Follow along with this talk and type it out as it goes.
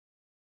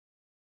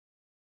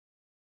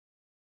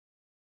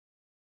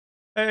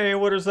Hey,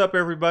 what is up,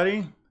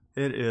 everybody?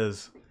 It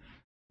is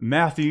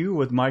Matthew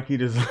with Mikey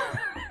Designs.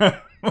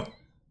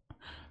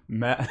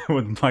 Matt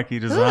with Mikey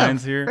Who the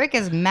Designs here. frick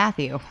is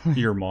Matthew?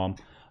 Your mom.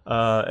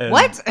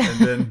 What? And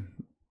then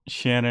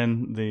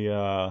Shannon,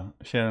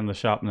 the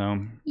shop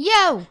gnome.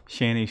 Yo!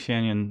 Shannon,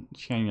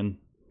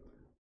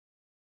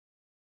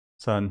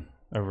 son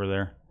over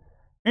there.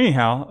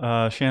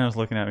 Anyhow, Shannon's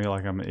looking at me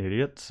like I'm an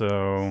idiot,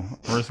 so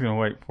we're just gonna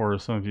wait for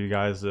some of you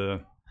guys to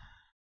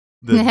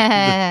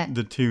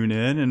tune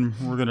in, and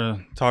we're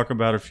gonna talk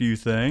about a few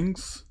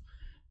things.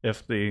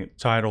 If the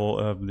title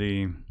of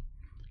the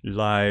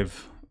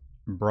live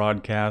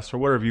broadcast or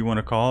whatever you want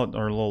to call it,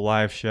 our little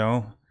live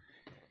show,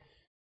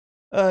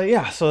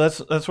 yeah, so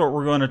that's what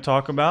we're going to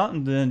talk about,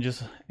 and then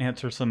just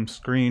answer some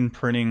screen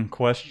printing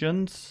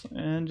questions,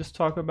 and just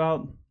talk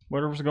about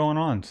whatever's going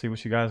on. See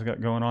what you guys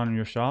got going on in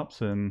your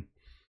shops, and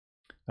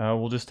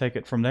we'll just take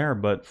it from there.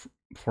 But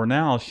for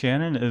now,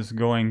 Shannon is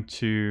going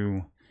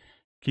to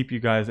keep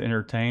you guys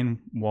entertained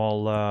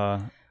while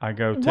I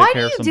go take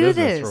care of some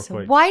business real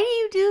quick. Why do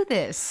you do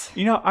this?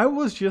 You know, I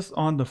was just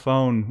on the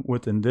phone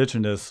with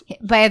Indigenous.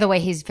 By the way,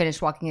 he's finished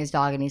walking his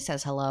dog and he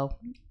says hello.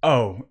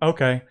 Oh,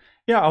 okay.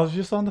 Yeah, I was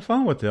just on the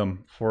phone with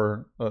him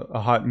for a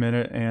hot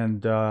minute,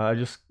 and I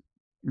just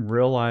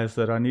realized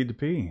that I need to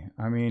pee.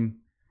 I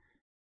mean,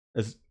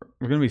 we're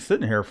going to be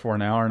sitting here for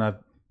an hour, and I've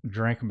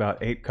drank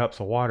about 8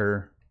 cups of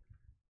water.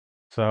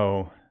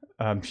 So,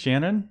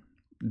 Shannon,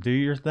 do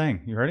your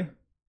thing. You ready?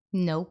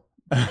 Nope.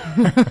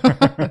 I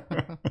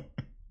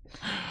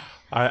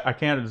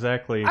can't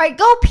exactly. All right,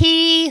 go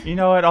pee. You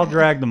know what? I'll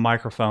drag the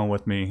microphone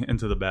with me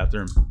into the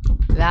bathroom.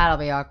 That'll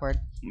be awkward.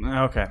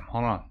 Okay,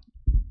 hold on.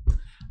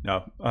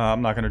 No,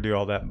 I'm not going to do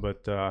all that,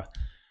 but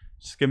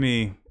just give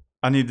me.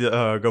 I need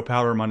to go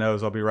powder my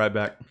nose. I'll be right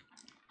back.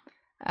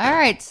 All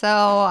right,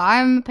 so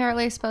I'm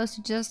apparently supposed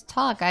to just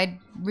talk. I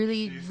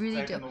really She's do.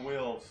 taking the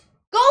wheels.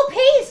 Go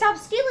pee! Stop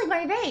stealing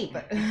my vape.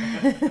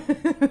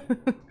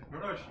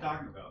 What are you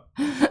talking about?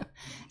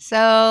 So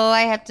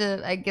I have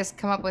to, I guess,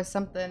 come up with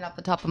something off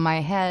the top of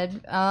my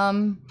head.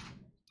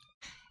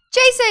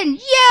 Jason,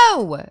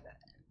 yo!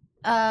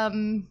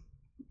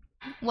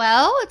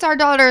 Well, it's our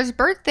daughter's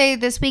birthday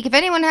this week. If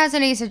anyone has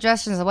any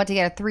suggestions on what to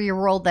get a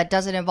 3-year-old that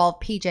doesn't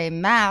involve PJ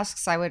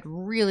Masks, I would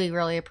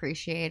really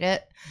appreciate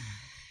it.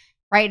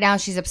 Right now,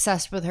 she's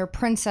obsessed with her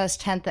princess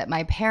tent that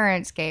my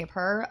parents gave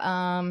her.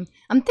 I'm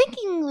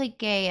thinking like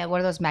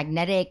one of those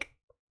magnetic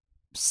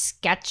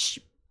sketch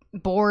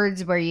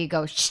boards where you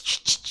go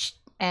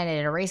and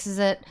it erases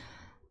it.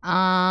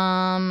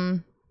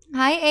 Hi,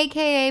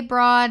 aka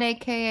Braun,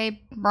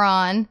 aka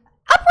Braun.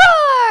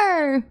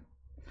 Uproar!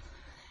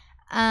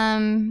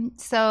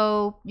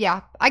 So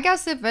yeah, I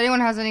guess if anyone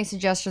has any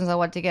suggestions on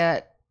what to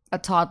get a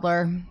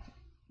toddler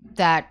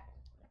that,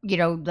 you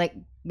know, like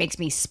makes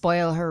me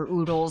spoil her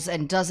oodles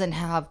and doesn't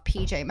have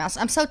PJ Masks.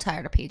 I'm so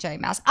tired of PJ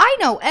Masks. I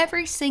know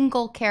every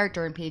single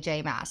character in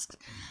PJ Masks.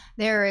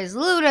 There is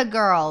Luda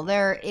Girl,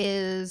 there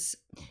is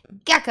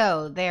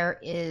Gecko, there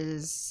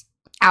is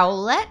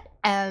Owlet,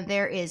 and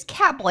there is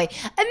Catboy.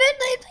 And then,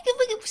 like,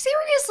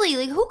 seriously,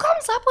 like, who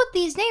comes up with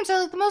these names? They're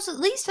like the most, at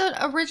least,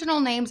 original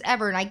names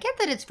ever. And I get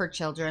that it's for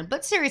children,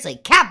 but seriously,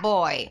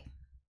 Catboy,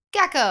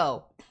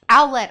 Gecko,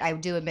 Owlet, I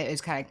do admit,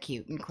 is kind of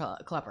cute and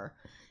clever.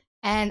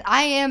 And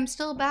I am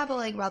still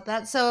babbling about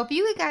that. So if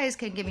you guys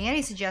can give me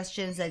any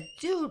suggestions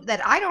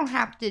that I don't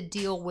have to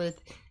deal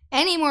with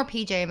any more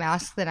PJ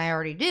Masks than I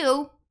already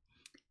do,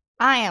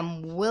 I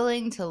am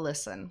willing to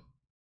listen.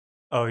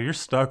 Oh, you're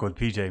stuck with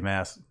PJ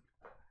Masks.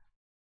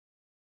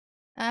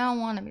 I don't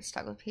want to be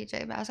stuck with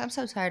PJ Masks. I'm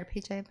so tired of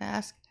PJ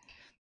Masks.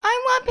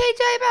 I want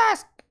PJ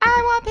Masks.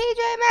 I want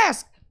PJ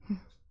Masks.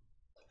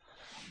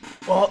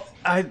 Well,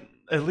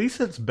 at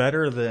least it's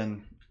better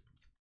than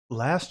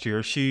last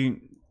year.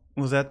 She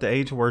was at the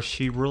age where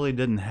she really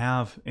didn't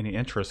have any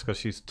interest because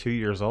she's 2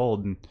 years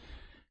old and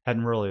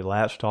hadn't really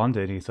latched onto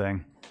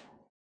anything.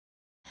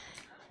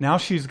 Now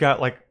she's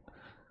got like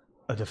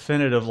a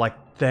definitive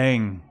like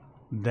thing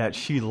that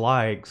she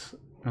likes.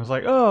 I was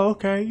like, oh,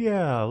 okay,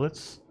 yeah,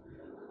 let's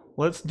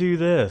do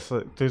this.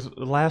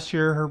 Last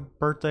year her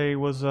birthday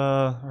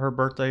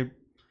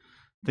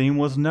theme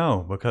was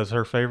no, because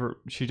her favorite,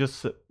 she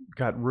just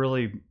got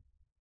really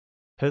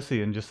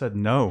pissy and just said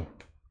no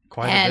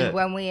quite a bit. And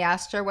when we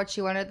asked her what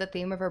she wanted the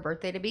theme of her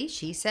birthday to be,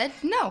 she said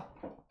no.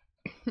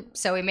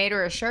 So we made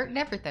her a shirt and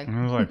everything. And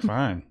I was like,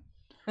 fine.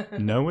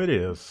 No, it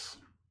is.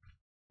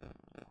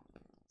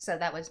 So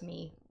that was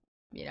me,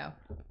 you know.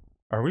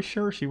 Are we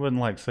sure she wasn't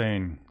like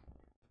saying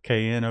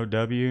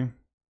KNOW?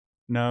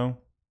 No?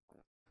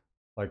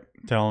 Like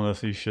telling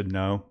us you should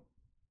know?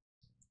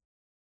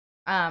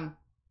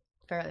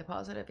 Fairly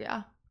positive,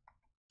 yeah.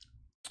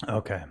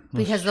 Okay.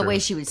 Because the way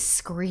she would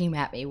scream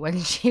at me when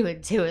she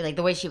would do it, like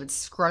the way she would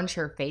scrunch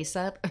her face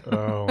up.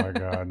 Oh my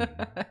God.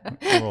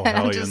 And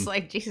I'm just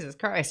like, Jesus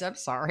Christ, I'm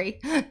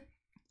sorry.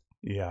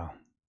 Yeah.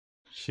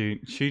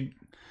 She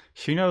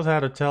knows how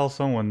to tell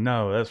someone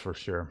no, that's for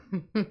sure.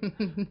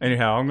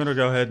 Anyhow, I'm going to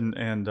go ahead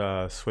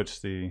and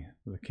switch the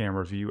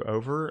camera view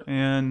over,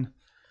 and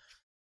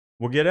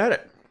we'll get at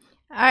it.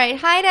 All right.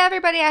 Hi to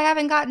everybody I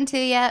haven't gotten to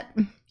yet.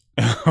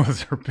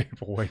 Was there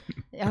people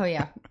waiting? Oh,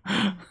 yeah.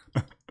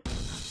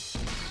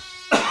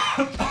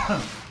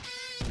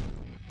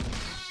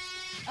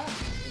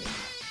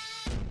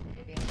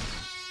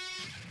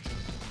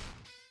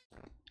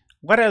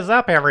 What is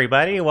up,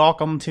 everybody?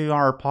 Welcome to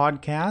our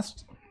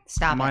podcast.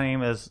 Stop My it.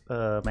 name is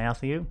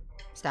Matthew.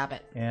 Stop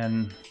it.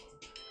 And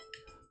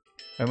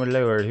oh my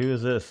lord, who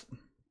is this?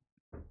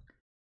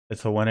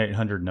 It's a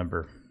 1-800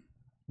 number.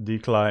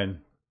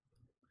 Decline.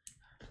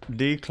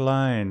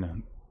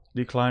 Declining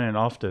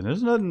often.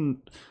 It's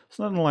nothing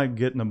like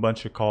getting a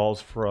bunch of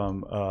calls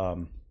from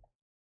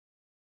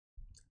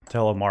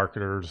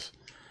telemarketers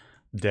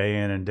day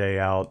in and day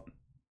out.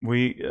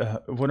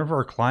 One of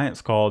our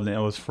clients called, and it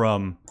was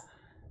from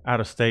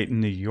out of state in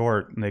New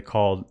York, and they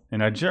called,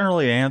 and I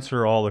generally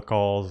answer all the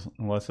calls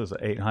unless it's an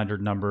 800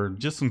 number,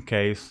 just in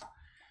case.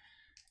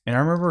 And I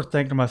remember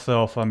thinking to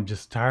myself, I'm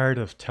just tired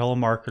of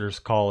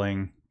telemarketers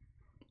calling,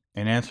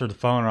 and answered the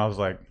phone, and I was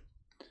like,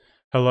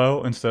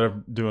 hello, instead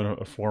of doing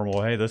a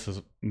formal, hey, this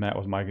is Matt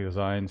with Mikey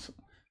Designs.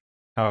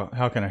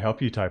 How can I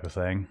help you type of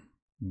thing?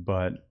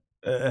 But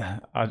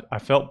I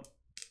felt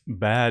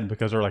bad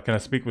because they're like, can I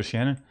speak with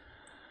Shannon?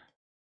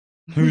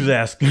 Who's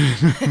asking?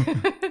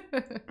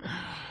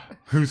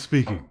 Who's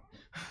speaking?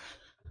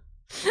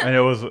 And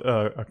it was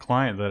a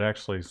client that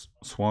actually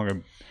swung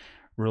a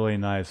really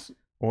nice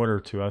order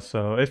to us.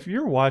 So if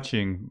you're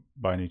watching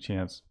by any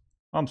chance,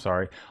 I'm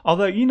sorry.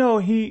 Although,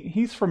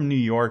 he's from New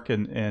York,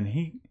 and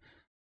he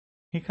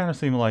kind of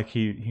seemed like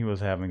he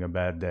was having a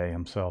bad day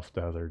himself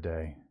the other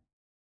day.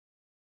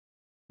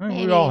 I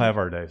mean, we all have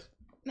our days.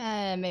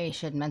 Maybe you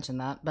shouldn't mention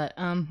that, but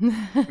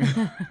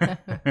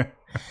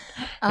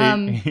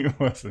he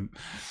wasn't.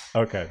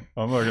 Okay,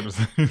 I'm not gonna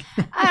say.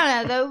 I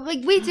don't know though.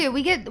 Like we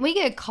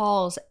get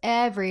calls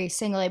every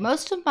single day.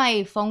 Most of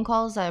my phone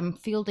calls, I'm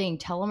fielding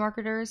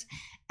telemarketers,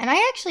 and I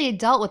actually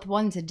dealt with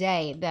one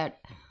today that.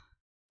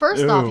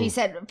 First off, he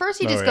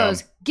just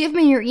goes, "Give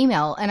me your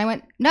email," and I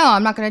went, "No,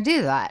 I'm not going to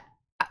do that."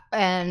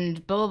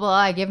 And blah blah blah.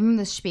 I give him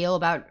the spiel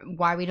about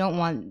why we don't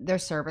want their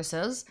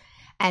services,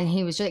 and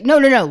he was just like, "No,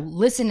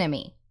 listen to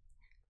me.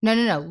 No,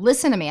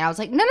 listen to me." And I was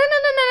like, "No,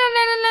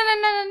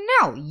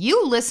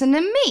 you listen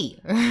to me."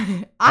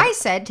 I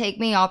said,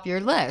 "Take me off your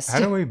list." How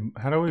do we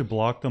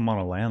block them on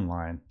a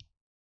landline?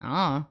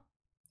 Oh,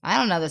 I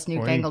don't know this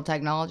newfangled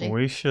technology.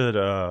 We should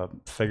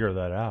figure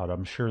that out.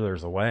 I'm sure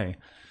there's a way.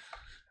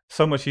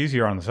 So much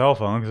easier on the cell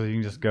phone because you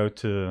can just go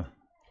to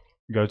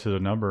the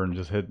number and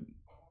just hit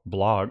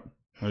block.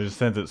 It just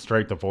sends it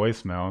straight to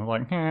voicemail. I'm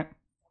like,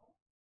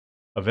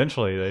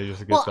 Eventually, they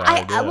just get the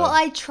idea.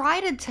 I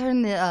try to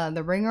turn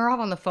the ringer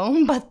off on the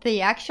phone, but the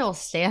actual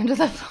stand of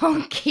the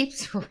phone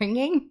keeps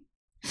ringing.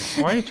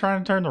 Why are you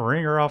trying to turn the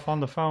ringer off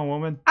on the phone,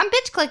 woman? I'm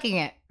bitch clicking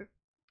it.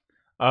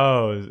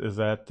 Oh, is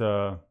that?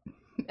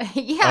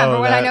 Yeah,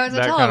 but when I know it's a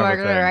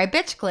telemarketer, I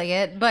bitch click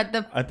it. But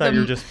I thought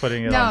you were just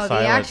putting it on silence. No,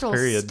 the actual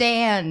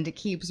stand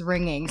keeps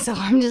ringing, so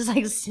I'm just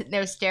like sitting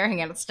there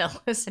staring at it, still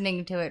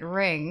listening to it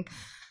ring.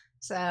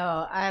 So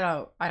I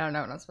don't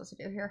know what I'm supposed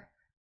to do here.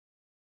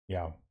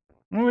 Yeah,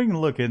 well, we can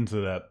look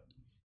into that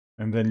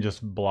and then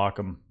just block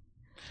them.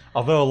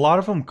 Although a lot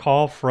of them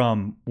call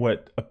from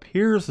what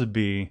appears to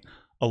be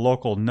a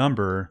local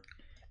number,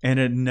 and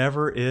it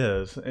never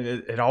is.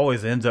 It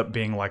always ends up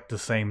being like the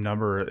same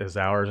number as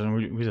ours, and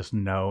we just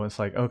know. It's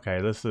like,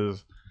 okay, this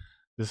is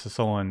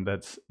someone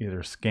that's either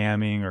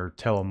scamming or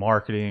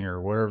telemarketing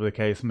or whatever the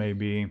case may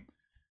be.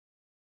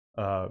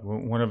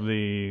 One of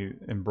the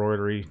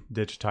embroidery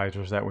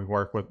digitizers that we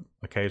work with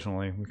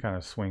occasionally, we kind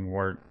of swing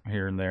work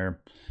here and there.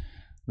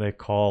 They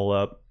call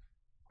up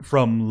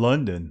from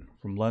London,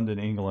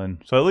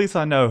 England. So at least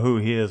I know who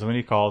he is. When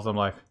he calls, I'm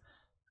like,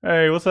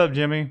 hey, what's up,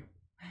 Jimmy?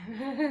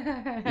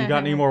 You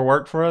got any more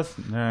work for us?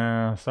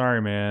 Nah,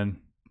 sorry,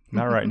 man.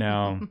 Not right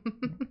now.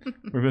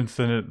 We've been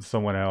sending it to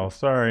someone else.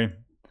 Sorry.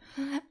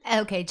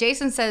 Okay,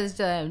 Jason says,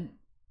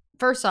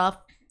 first off,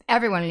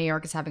 everyone in New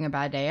York is having a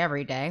bad day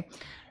every day.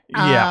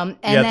 Yeah,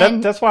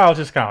 and that's why I was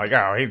just kind of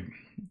like,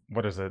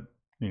 what is it?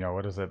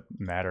 What does it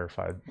matter if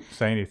I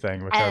say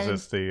anything? Because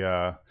it's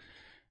the,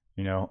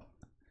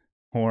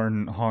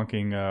 horn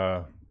honking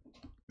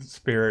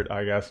spirit,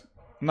 I guess.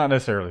 Not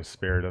necessarily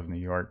spirit of New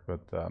York,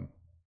 but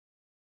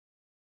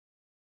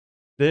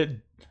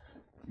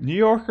New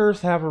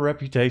Yorkers have a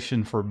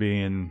reputation for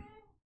being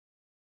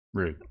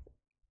rude.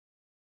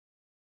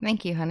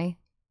 Thank you, honey.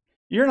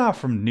 You're not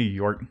from New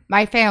York.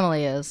 My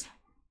family is.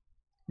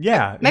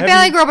 Yeah. My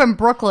family grew up in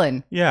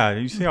Brooklyn. Yeah.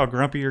 You see how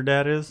grumpy your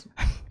dad is?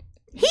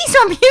 He's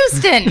from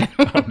Houston.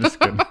 I'm just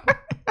kidding.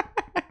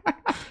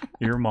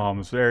 Your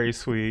mom's very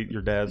sweet.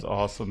 Your dad's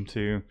awesome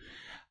too.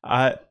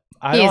 He's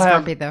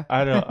grumpy though.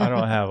 I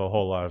don't have a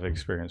whole lot of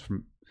experience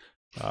from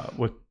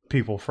with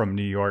people from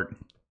New York,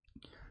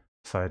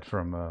 aside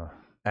from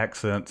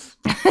accents.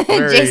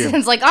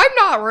 Jason's like, I'm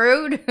not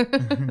rude.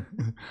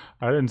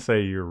 I didn't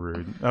say you're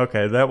rude.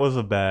 Okay, that was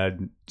a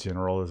bad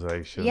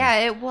generalization. Yeah,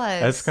 it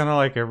was. That's kind of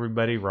like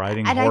everybody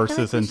riding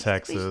horses in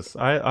Texas.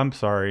 I'm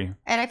sorry.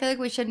 And I feel like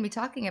we shouldn't be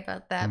talking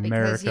about that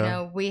because,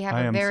 we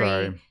have a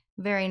very,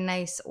 very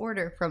nice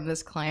order from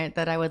this client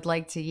that I would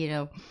like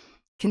to,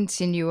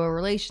 continue a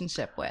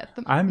relationship with.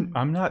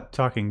 I'm not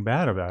talking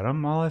bad about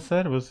him. All I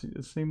said was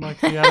it seemed like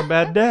he had a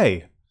bad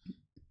day.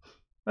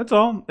 That's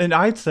all. And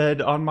I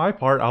said on my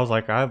part, I was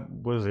like, I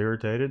was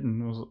irritated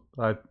and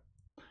I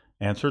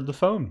answered the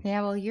phone.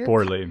 Yeah, well, you're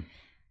poorly.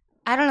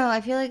 I don't know.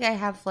 I feel like I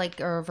have like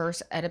a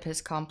reverse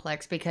Oedipus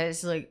complex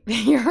because like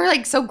you're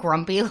like so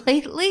grumpy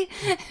lately,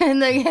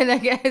 and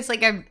it's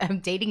like I'm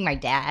dating my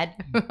dad.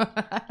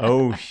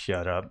 Oh,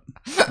 shut up.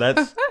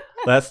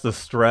 That's the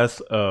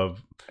stress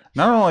of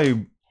not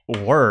only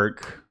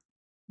work,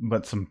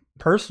 but some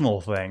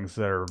personal things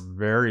that are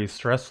very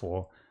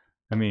stressful.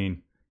 I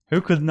mean, who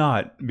could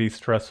not be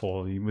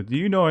stressful with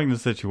you knowing the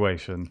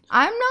situation?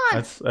 I'm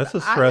not. That's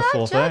a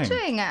stressful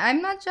thing.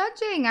 I'm not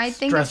judging. I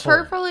think it's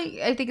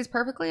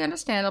perfectly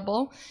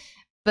understandable.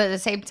 But at the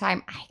same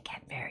time, I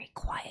get very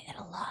quiet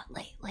a lot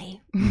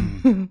lately.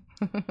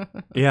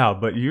 Yeah,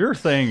 but your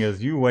thing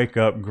is you wake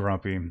up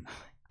grumpy.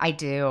 I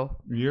do.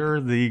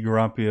 You're the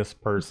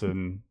grumpiest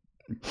person.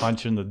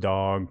 Punching the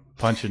dog,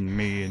 punching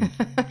me and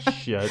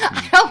shit.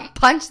 I don't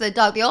punch the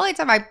dog. The only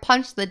time I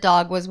punched the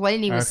dog was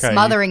when he was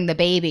smothering the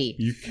baby.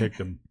 You kicked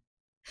him.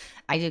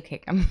 I do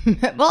kick him.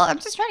 Well, I'm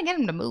just trying to get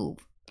him to move.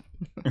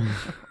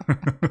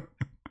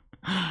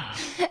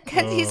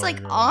 Because he's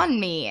like on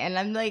me and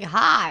I'm like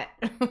hot.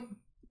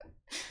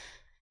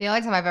 The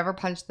only time I've ever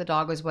punched the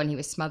dog was when he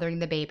was smothering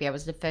the baby. I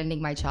was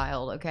defending my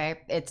child,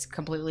 okay? It's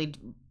completely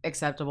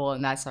acceptable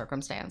in that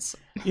circumstance.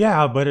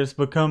 Yeah, but it's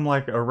become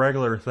like a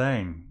regular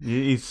thing.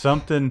 It's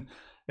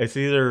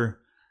either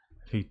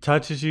he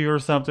touches you or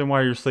something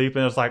while you're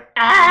sleeping, it's like,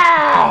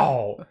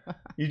 ow!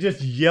 You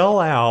just yell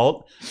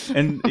out,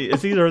 and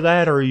it's either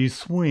that or you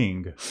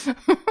swing.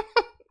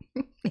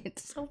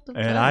 It's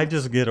self-defense. And I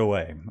just get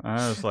away.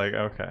 I was like,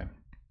 okay,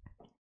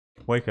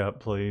 wake up,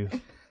 please.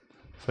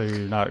 So you're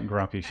not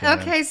grumpy shit.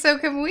 Okay, so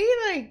can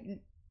we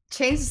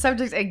change the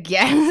subject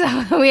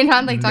again? So we're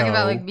not talking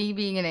about me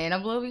being an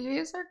animal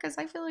abuser, because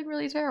I feel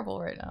really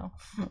terrible right now.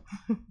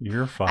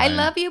 You're fine. I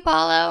love you,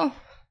 Paulo.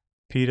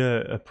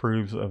 PETA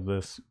approves of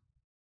this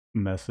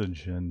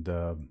message and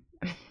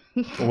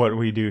what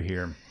we do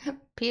here.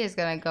 PETA's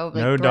gonna go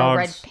no throw dogs,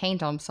 red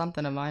paint on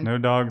something of mine. No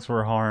dogs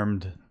were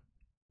harmed,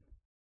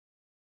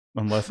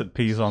 unless it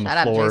pees on the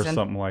floor or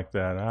something like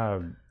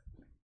that.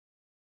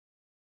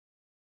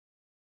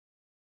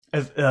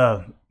 As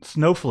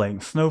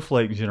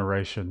snowflake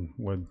generation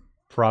would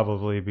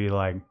probably be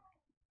like,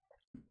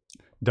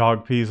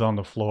 dog pees on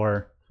the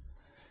floor.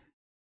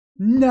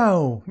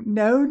 No,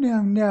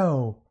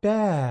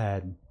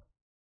 bad.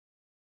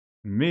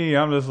 Me,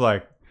 I'm just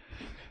like,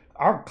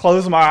 I'll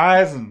close my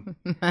eyes and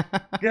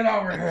get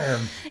over here.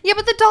 Yeah,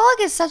 but the dog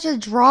is such a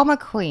drama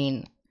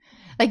queen.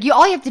 Like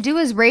all you have to do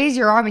is raise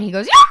your arm and he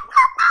goes.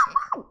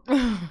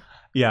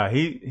 Yeah,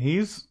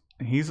 he's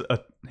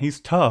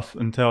tough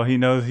until he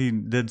knows he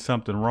did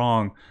something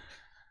wrong.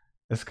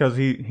 It's because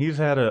he's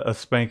had a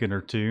spanking or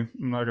two.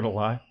 I'm not gonna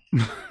lie.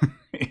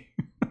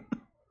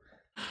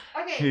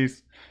 Okay.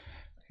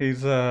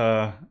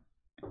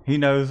 He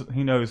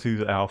knows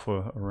who's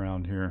alpha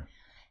around here.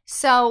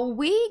 So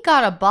we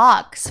got a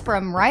box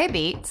from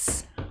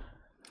RhyBeats.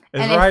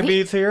 Is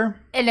RhyBeats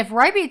here? And if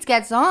RhyBeats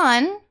gets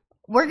on,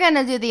 we're going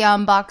to do the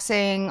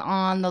unboxing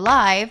on the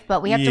live,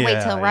 but we have to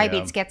wait till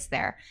RhyBeats gets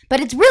there. But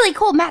it's really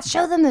cool. Matt,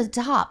 show them the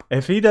top.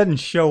 If he doesn't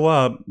show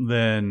up,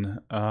 then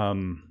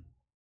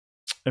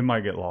it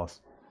might get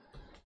lost.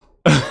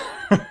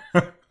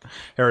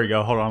 Here we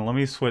go. Hold on. Let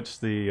me switch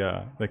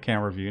the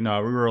camera view.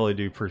 No, we really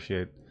do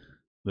appreciate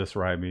this,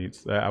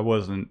 RhyBeats. I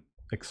wasn't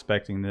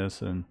expecting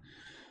this, and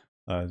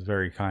it's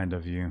very kind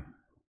of you.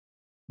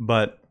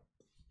 But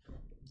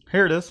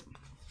here it is.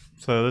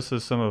 So this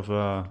is some of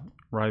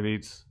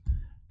RhyBeats'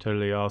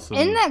 totally awesome.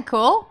 Isn't that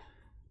cool?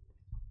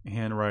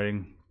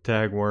 Handwriting,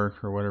 tag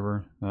work, or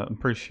whatever. I'm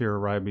pretty sure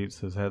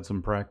RhyBeats has had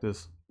some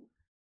practice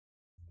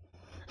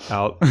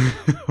out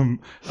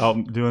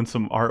doing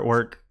some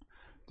artwork,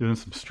 doing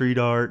some street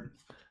art.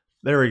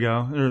 There we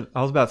go.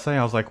 I was about to say,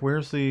 I was like,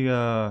 where's the,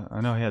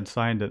 I know he had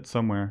signed it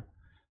somewhere.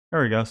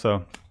 There we go.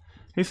 So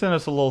he sent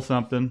us a little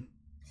something.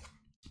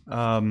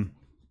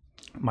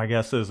 My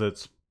guess is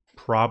it's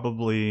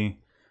probably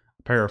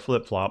a pair of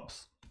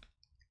flip-flops,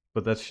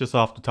 but that's just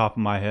off the top of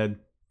my head.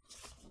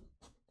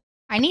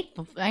 I need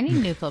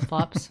new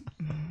flip-flops.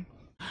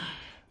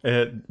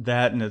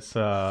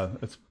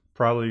 It's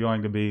probably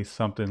going to be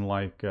something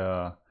like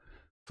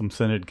some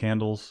scented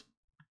candles,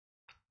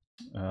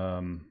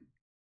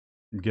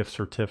 gift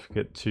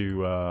certificate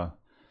for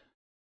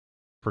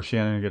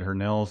Shannon to get her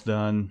nails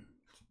done,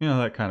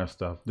 that kind of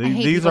stuff.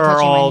 These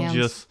are all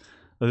just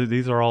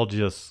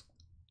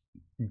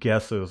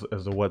guesses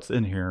as to what's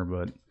in here,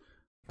 but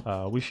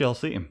we shall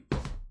see.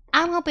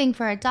 I'm hoping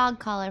for a dog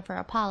collar for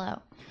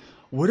Apollo.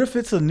 What if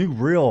it's a new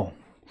reel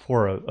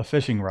for a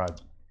fishing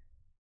rod?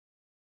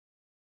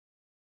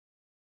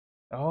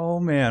 Oh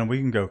man, we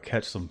can go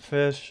catch some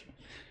fish.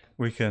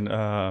 We can,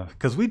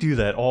 because we do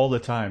that all the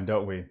time,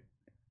 don't we?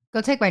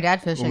 Go take my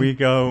dad fishing. We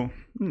go,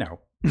 no.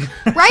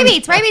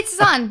 RhyBeats is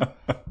on.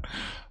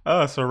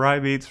 Oh, so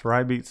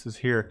RhyBeats is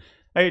here.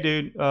 Hey,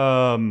 dude.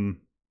 I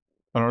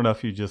don't know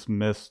if you just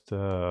missed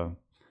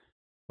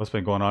what's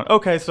been going on.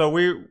 Okay, so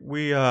we're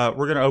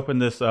gonna open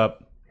this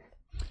up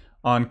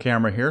on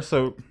camera here.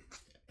 So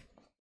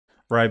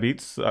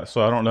RhyBeats.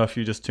 So I don't know if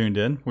you just tuned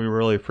in. We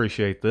really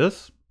appreciate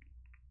this.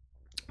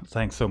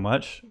 Thanks so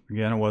much.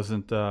 Again, it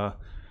wasn't.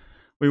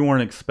 We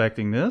weren't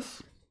expecting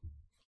this,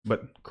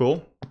 but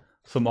cool.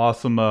 Some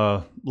awesome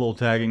little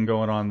tagging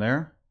going on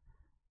there,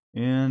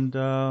 and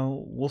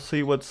we'll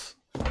see what's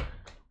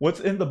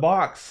in the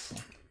box.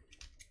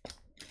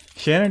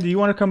 Shannon, do you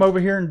want to come over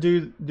here and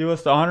do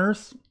us the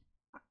honors?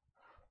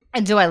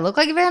 And do I look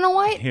like Vanna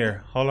White?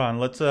 Here, hold on.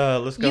 Let's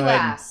go You ahead.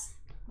 ass.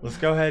 Let's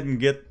go ahead and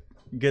get.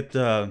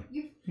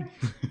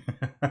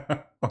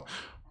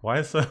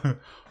 Why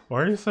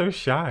are you so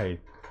shy?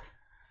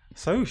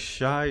 So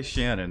shy,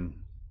 Shannon.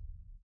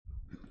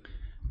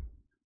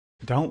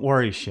 Don't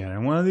worry,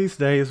 Shannon. One of these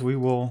days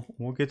we'll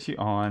get you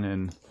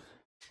on,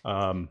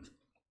 and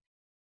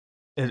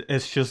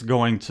it's just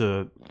going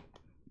to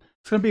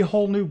be a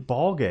whole new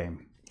ball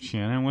game,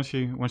 Shannon. Once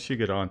you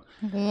get on,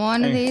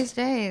 One of these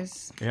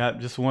days. Yeah,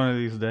 just one of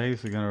these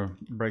days we're gonna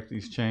break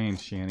these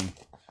chains, Shannon.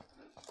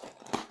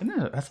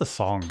 That's a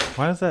song.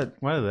 Why did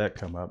that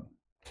come up?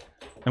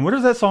 And what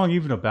is that song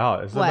even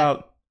about? Is it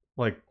about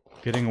like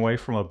getting away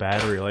from a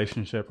bad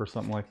relationship or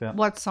something like that?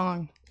 What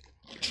song?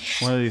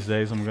 One of these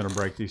days I'm gonna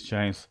break these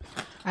chains.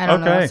 I don't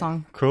know that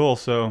song. Cool.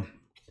 So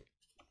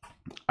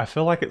I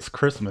feel like it's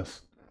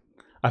Christmas.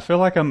 I feel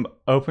like I'm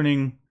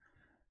opening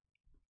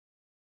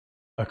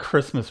a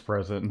Christmas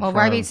present. Well,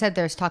 RhyBeats said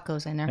there's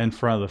tacos in there. In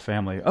front of the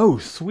family. Oh,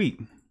 sweet.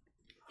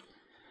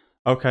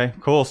 Okay,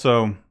 cool.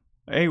 So,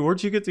 hey,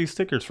 where'd you get these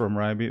stickers from,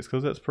 RhyBeats?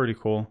 Because that's pretty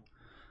cool.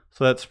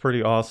 So that's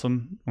pretty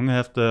awesome. I'm gonna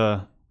have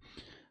to.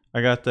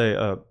 I got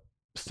the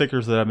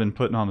stickers that I've been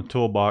putting on the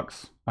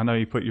toolbox. I know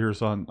you put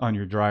yours on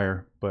your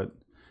dryer, but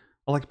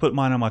I like to put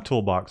mine on my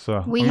toolbox. So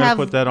I'm gonna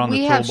put that on the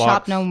toolbox. We have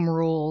shop gnome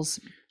rules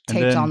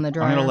taped on the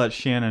dryer. I'm gonna let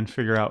Shannon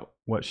figure out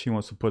what she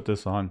wants to put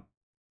this on.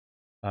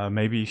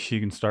 Maybe she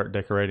can start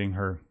decorating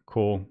her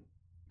cool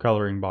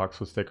coloring box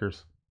with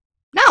stickers.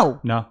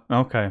 No.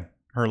 Okay.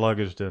 Her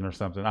luggage did or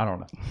something. I don't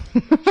know.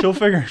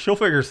 She'll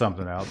figure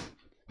something out.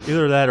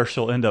 Either that or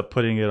she'll end up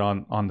putting it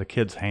on the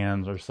kids'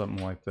 hands or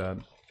something like that.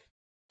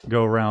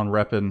 Go around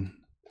repping.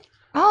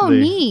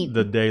 Neat.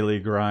 The daily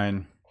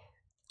grind.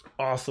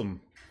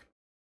 Awesome.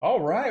 All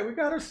right, we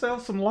got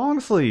ourselves some long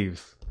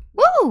sleeves.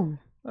 Woo!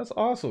 That's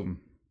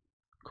awesome.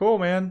 Cool,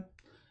 man.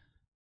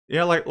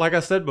 Yeah, like I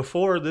said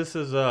before, this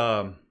is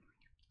I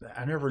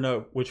never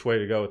know which way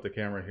to go with the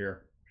camera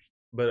here,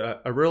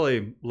 but I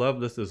really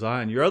love this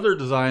design. Your other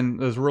design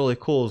is really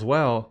cool as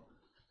well,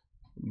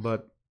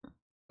 but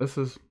this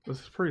is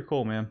pretty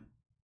cool, man.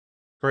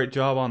 Great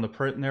job on the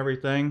print and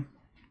everything.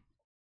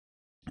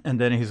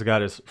 And then he's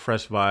got his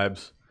Fresh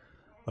Vibes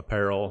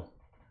apparel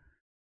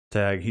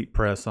tag, heat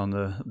press on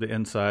the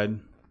inside.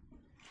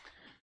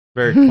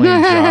 Very clean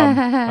job.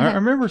 I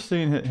remember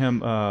seeing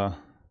him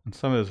in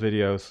some of his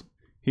videos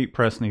heat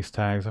pressing these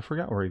tags. I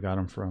forgot where he got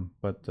them from,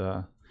 but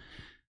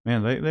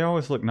man, they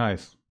always look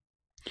nice.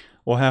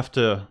 We'll have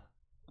to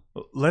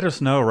let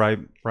us know,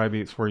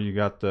 RhyBeats, where you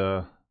got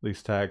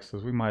these tags,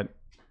 because we might,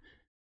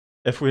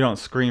 if we don't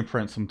screen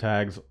print some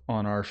tags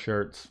on our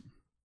shirts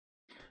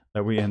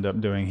that we end up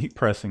doing heat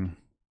pressing,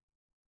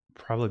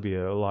 probably be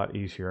a lot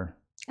easier.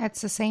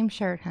 That's the same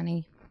shirt,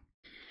 honey.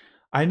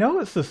 I know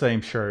it's the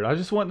same shirt. I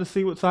just wanted to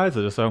see what size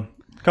it is. So,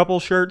 a couple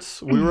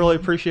shirts. We really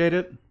appreciate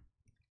it.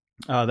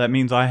 That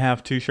means I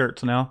have 2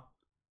 shirts now.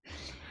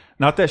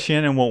 Not that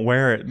Shannon won't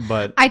wear it,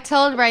 but I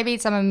told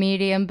RhyBeats I'm a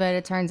medium, but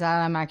it turns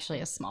out I'm actually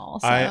a small.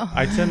 So.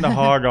 I tend to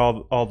hog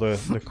all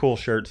the cool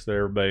shirts that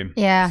everybody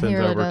sends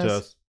really over to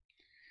us.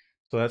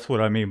 So that's what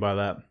I mean by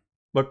that.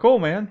 But cool,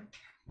 man.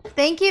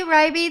 Thank you,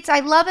 RhyBeats. I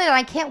love it.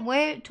 I can't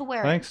wait to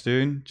wear it. Thanks,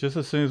 dude. Just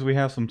as soon as we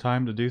have some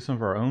time to do some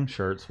of our own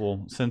shirts,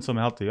 we'll send some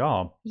out to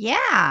y'all.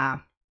 Yeah.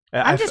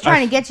 I'm just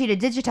trying to get you to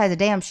digitize a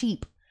damn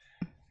sheep.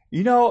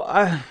 You know,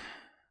 I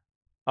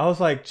was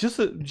like,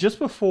 just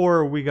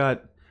before we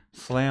got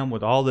slammed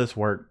with all this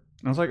work,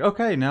 I was like,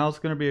 okay, now it's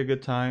going to be a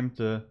good time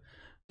to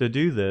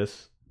do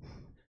this.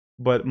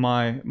 But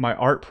my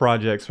art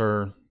projects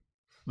are,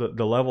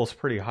 the level's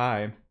pretty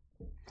high.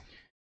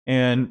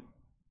 And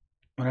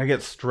when I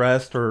get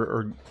stressed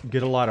or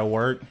get a lot of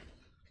work,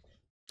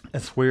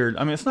 it's weird.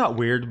 I mean, it's not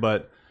weird,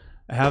 but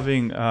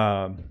having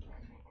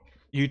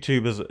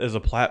YouTube as a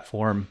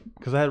platform,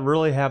 because I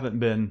really haven't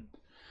been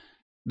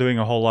doing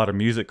a whole lot of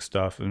music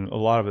stuff, and a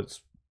lot of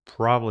it's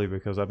probably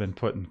because I've been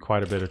putting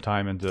quite a bit of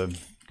time into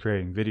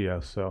creating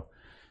videos. So,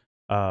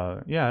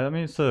 yeah, I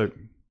mean, it's a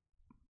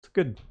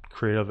good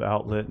creative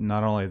outlet. And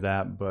not only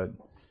that, but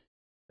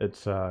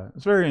it's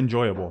very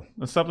enjoyable.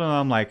 It's something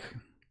I'm like,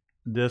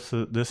 this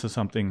is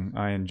something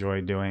I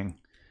enjoy doing,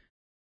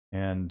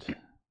 and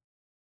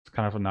it's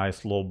kind of a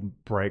nice little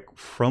break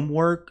from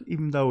work,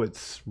 even though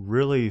it's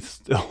really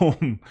still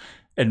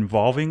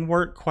involving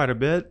work quite a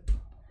bit.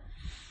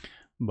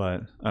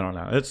 But I don't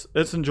know,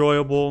 it's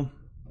enjoyable,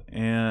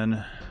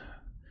 and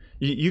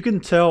You can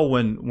tell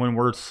when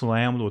we're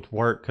slammed with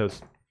work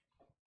because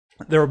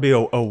there will be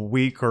a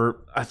week,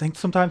 or I think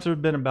sometimes there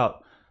have been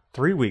about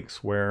 3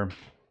 weeks where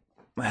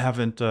I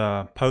haven't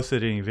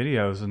posted any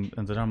videos, and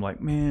then I'm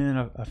like, man,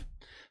 I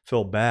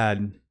feel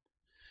bad.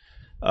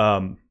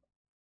 Not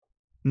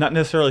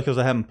necessarily because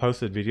I haven't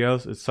posted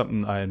videos. It's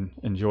something I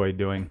enjoy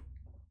doing,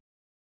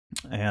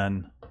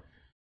 and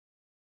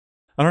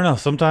I don't know.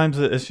 Sometimes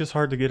it's just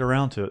hard to get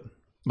around to it.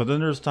 But then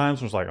there's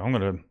times where it's like,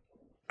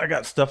 I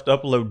got stuff to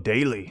upload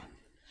daily.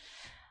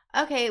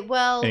 Okay,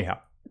 well, Anyhow,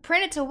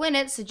 Print It to Win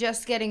It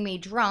suggests getting me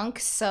drunk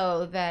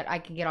so that I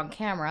can get on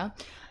camera.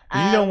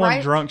 you don't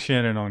want drunk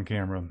Shannon on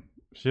camera.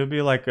 She'll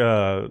be like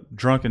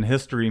drunken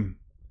history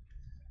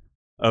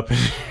up in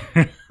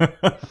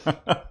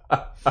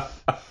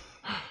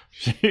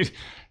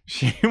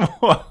she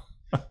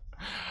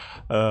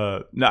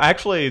no,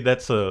 actually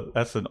that's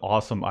an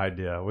awesome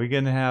idea. We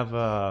can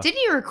have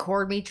Didn't you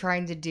record me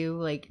trying to do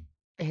like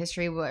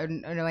history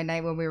one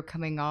night when we were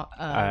coming off?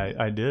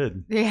 I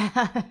did. Yeah.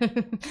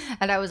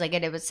 And I was like,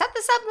 and it was set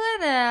to something,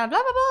 blah, blah,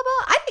 blah,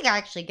 blah. I think I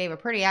actually gave a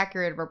pretty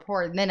accurate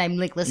report. And then I'm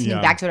like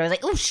listening back to it. I was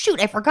like, oh, shoot,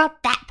 I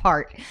forgot that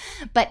part.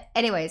 But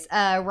anyways,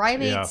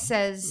 RhyBeats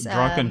says...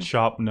 Drunken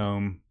shop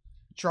gnome.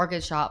 Drunken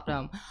shop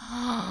gnome.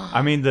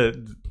 I mean,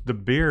 the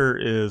beer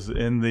is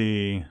in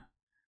the...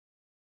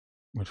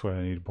 Which way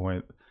I need to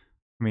point?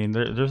 I mean,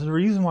 there's a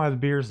reason why the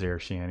beer's there,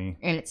 Shannon.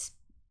 And it's...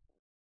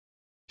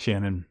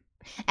 Shannon.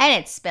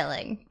 And it's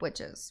spilling,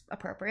 which is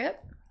appropriate.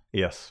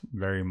 Yes,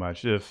 very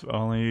much. If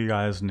only you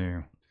guys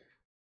knew.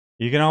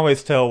 You can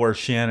always tell where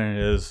Shannon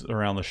is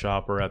around the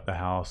shop or at the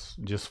house.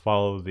 Just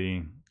follow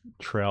the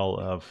trail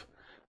of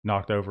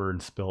knocked over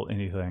and spilled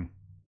anything.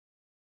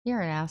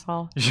 You're an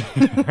asshole.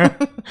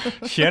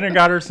 Shannon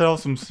got herself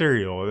some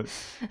cereal.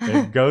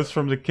 It goes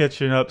from the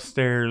kitchen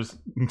upstairs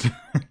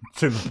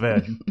to the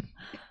bed.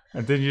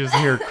 And then you just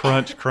hear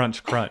crunch,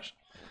 crunch, crunch.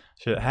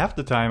 Shit, half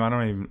the time I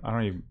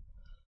don't even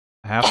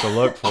have to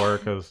look for her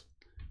because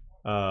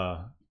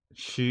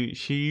she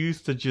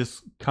used to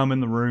just come in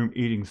the room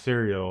eating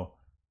cereal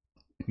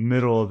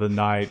middle of the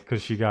night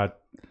because she got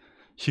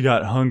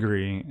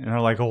hungry, and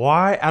I'm like,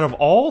 why out of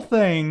all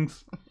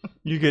things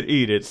you could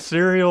eat it,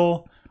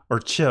 cereal or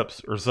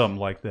chips or something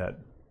like that?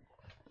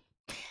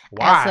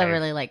 Why? I also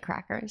really like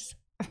crackers.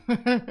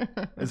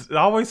 It's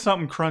always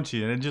something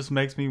crunchy, and it just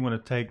makes me want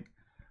to take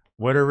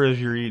whatever it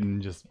is you're eating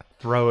and just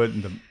throw it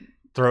in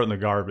the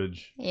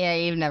garbage. Yeah,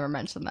 you've never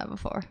mentioned that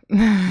before.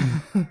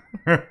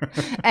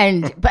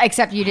 But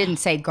except you didn't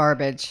say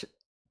garbage.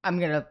 I'm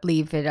gonna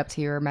leave it up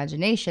to your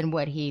imagination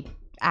what he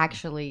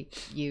actually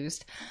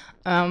used.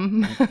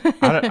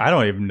 I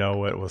don't even know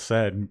what was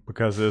said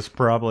because it's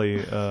probably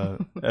at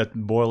the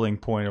boiling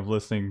point of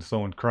listening to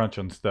someone crunch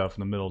on stuff in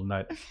the middle of the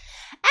night.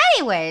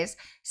 Anyways,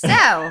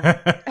 so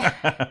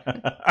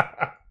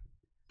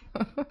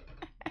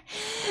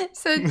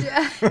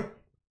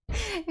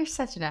you're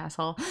such an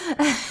asshole.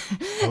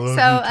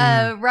 So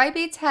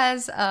RhyBeats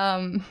has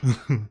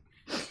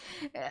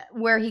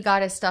where he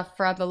got his stuff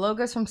from, the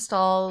logos from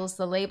Stalls,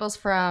 the labels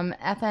from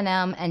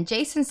FNM, and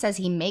Jason says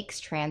he makes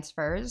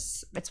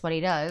transfers. That's what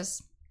he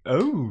does.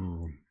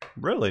 Oh,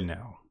 really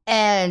now?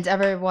 And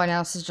everyone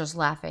else is just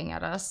laughing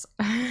at us.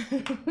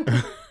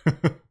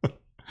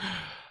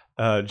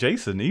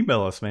 Jason,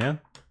 email us,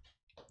 man.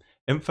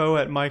 Info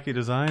at Mikey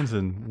Designs,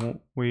 and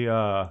we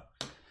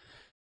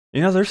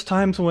there's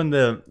times when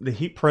the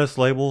heat press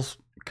labels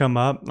come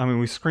up. I mean,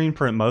 we screen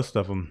print most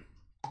of them,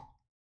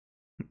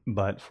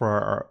 but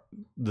for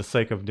the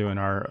sake of doing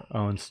our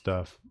own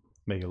stuff,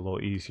 make it a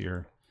little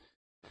easier.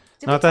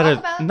 Not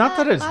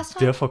that it's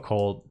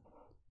difficult.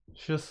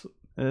 It's just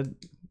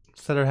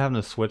instead of having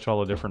to switch all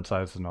the different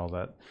sizes and all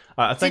that.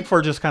 I think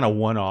for just kind of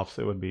one-offs,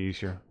 it would be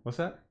easier. What's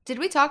that? Did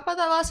we talk about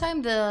that last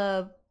time?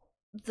 The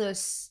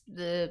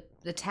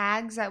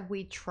tags that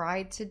we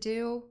tried to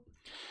do.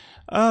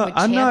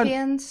 I'm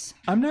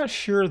not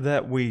sure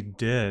that we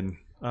did.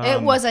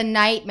 It was a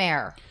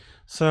nightmare.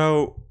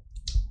 So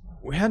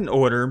we had an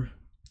order,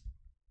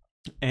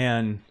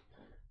 and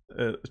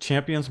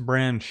Champions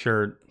brand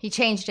shirt. He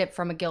changed it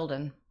from a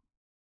Gildan.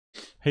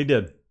 He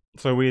did.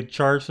 So we had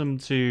charged him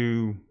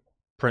to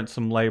print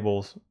some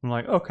labels. I'm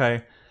like,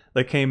 okay.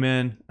 They came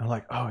in. I'm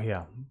like, oh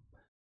yeah.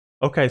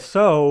 Okay,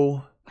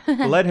 so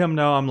let him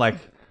know. I'm like,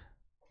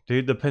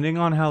 dude, depending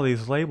on how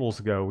these labels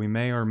go, we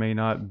may or may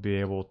not be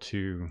able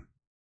to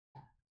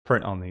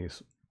print on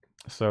these.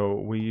 So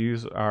we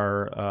use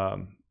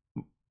our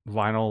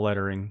vinyl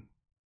lettering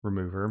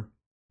remover.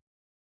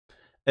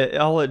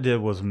 All it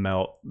did was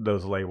melt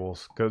those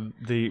labels. Cause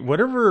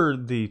whatever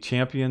the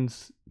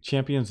champions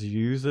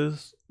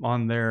uses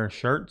on their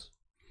shirts,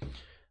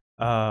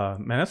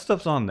 man, that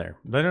stuff's on there.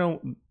 They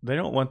don't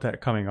want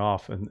that coming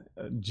off, and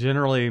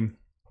generally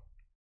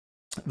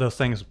those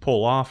things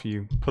pull off.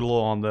 You put a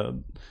little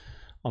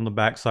on the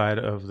back side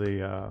of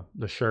the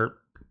shirt,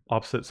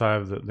 opposite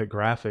side of the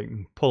graphic,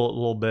 and pull it a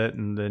little bit,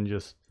 and then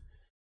just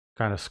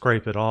kind of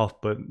scrape it off.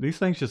 But these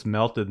things just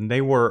melted, and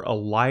they were a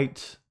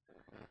light,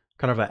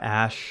 kind of an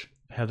ash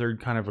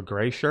heathered, kind of a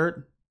gray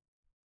shirt,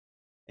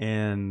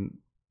 and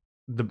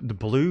the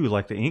blue,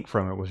 like the ink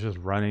from it, was just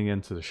running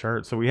into the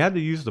shirt. So we had to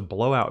use the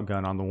blowout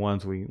gun on the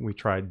ones we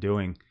tried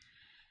doing,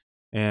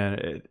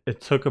 and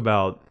it took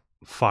about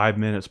 5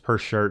 minutes per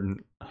shirt,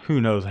 and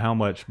who knows how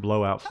much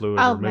blowout fluid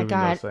Oh my removing those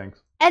God.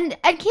 things. And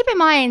keep in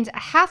mind,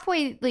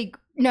 halfway, like,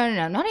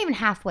 no, not even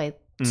halfway,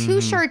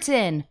 2 shirts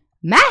in,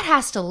 Matt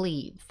has to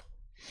leave.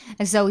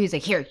 And so he's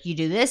like, here, you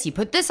do this, you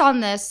put this on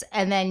this,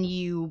 and then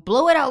you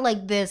blow it out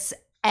like this,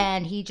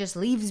 and he just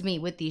leaves me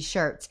with these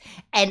shirts.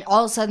 And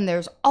all of a sudden,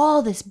 there's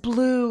all this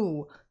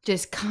blue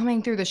just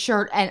coming through the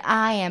shirt, and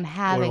I am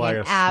having like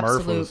an a Smurf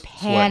absolute was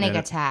panic sweating in it.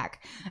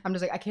 attack. I'm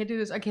just like, I can't do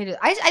this. I can't do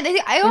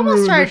this. I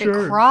almost started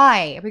to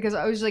cry because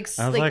I was like,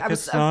 I'm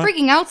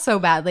freaking out so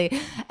badly.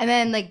 And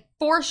then like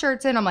 4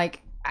 shirts in, I'm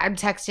like, I'm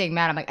texting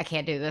Matt. I'm like, I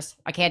can't do this.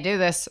 I can't do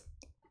this.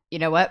 You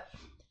know what?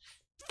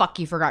 Fuck,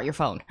 you forgot your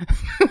phone.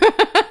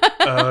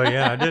 Oh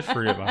yeah, I did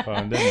forget my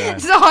phone, didn't I?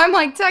 So I'm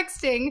like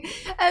texting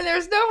and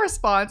there's no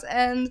response,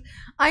 and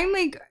I'm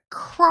like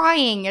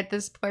crying at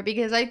this point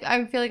because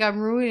I feel like I'm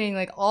ruining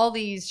like all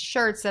these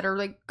shirts that are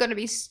like gonna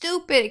be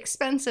stupid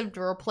expensive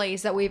to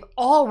replace that we've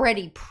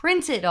already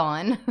printed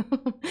on.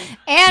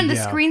 And the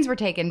screens were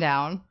taken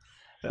down.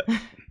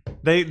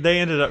 They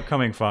ended up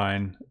coming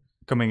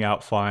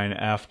out fine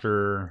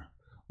after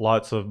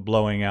lots of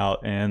blowing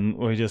out, and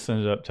we just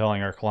ended up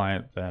telling our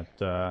client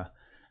that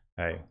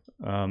hey,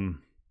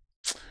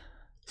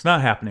 it's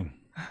not happening.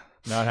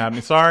 Not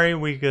happening. Sorry,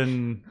 we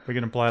can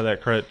apply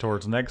that credit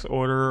towards next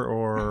order,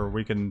 or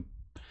we can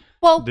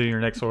do your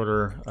next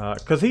order,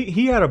 because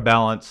he had a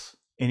balance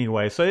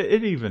anyway, so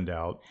it evened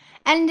out.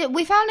 And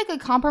we found a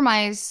good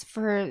compromise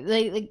for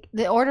like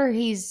the order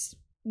he's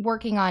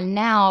working on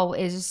now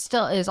is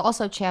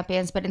also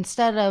Champions, but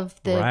instead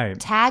of the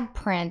tag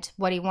print,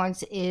 what he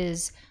wants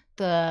is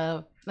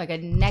the like a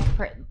neck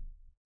print.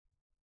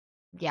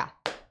 Yeah,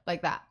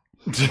 like that.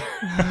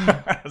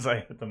 As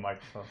I hit the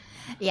microphone.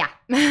 Yeah.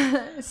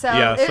 It's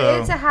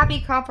a happy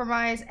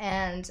compromise,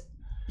 and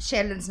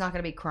Shannon's not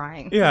going to be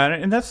crying. Yeah,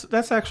 and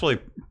that's actually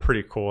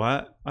pretty cool.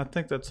 I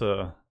think that's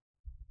a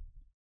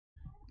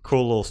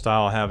cool little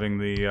style, having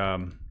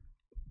the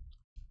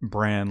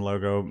brand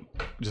logo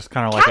just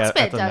kind of like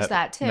Catspit does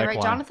that too,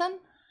 right, Jonathan?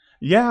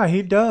 Yeah,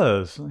 he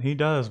does. He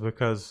does,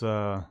 because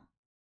I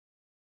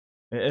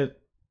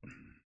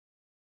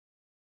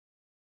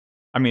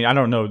mean, I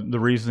don't know the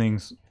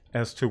reasonings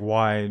as to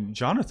why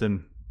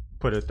Jonathan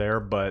put it there,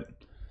 but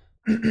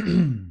I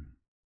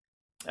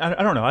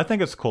don't know. I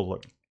think it's a cool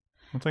look.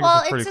 It's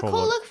a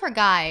cool look for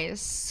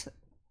guys.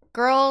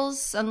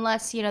 Girls,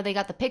 unless they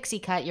got the pixie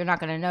cut, you're not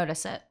going to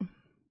notice it.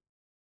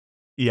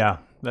 Yeah,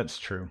 that's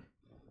true.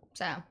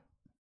 So,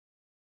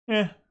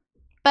 yeah.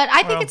 But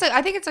I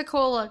think it's a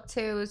cool look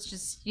too. It's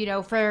just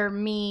for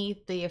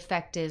me, the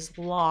effect is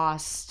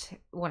lost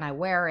when I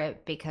wear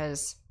it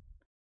because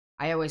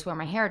I always wear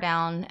my hair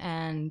down,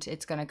 and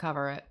it's going to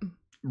cover it.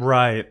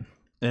 Right.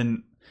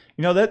 And,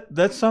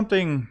 that's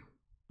something,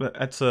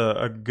 that's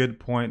a good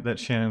point that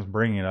Shannon's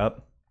bringing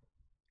up,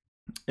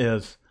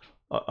 is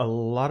a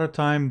lot of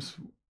times,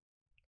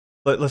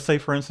 let's say,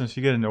 for instance,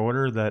 you get an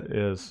order that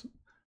is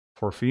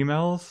for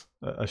females,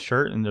 a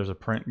shirt, and there's a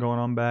print going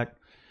on back.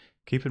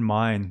 Keep in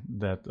mind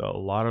that a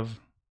lot of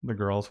the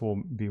girls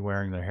will be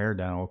wearing their hair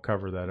down, will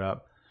cover that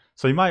up.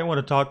 So you might want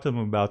to talk to them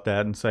about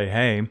that and say,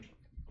 hey,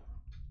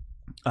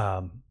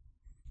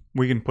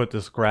 we can put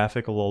this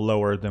graphic a little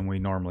lower than we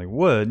normally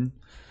would.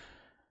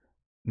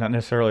 Not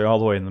necessarily all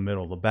the way in the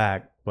middle of the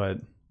back, but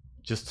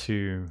just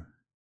to,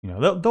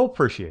 they'll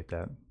appreciate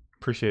that.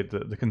 Appreciate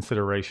the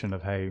consideration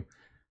of, hey,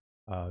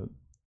 are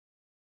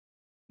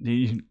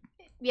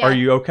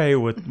you okay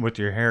with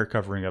your hair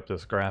covering up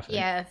this graphic?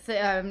 Yeah,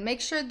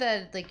 make sure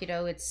that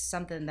it's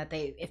something that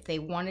if they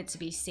want it to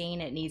be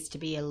seen, it needs to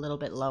be a little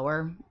bit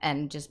lower,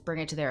 and just bring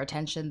it to their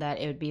attention that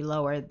it would be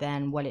lower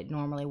than what it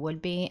normally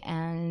would be,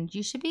 and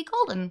you should be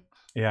golden.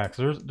 Yeah,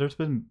 because there's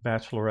been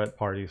bachelorette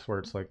parties where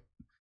it's like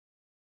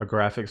a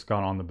graphic's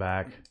gone on the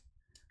back,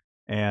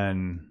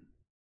 and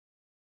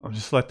I'll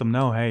just let them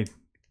know, hey,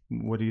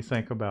 what do you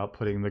think about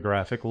putting the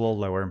graphic a little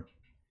lower,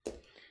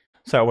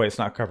 so that way it's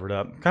not covered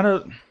up. Kind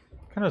of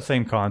the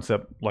same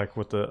concept like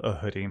with a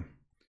hoodie.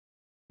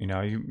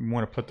 You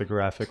want to put the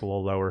graphic a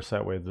little lower so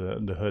that way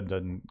the hood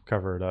doesn't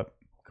cover it up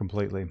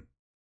completely.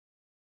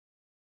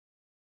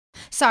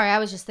 Sorry, I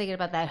was just thinking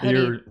about that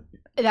hoodie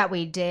that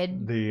we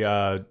did.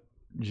 The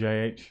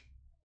JH?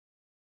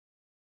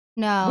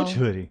 No. Which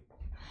hoodie?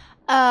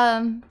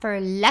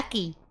 For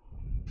Lucky.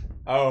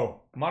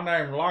 Oh, my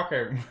name's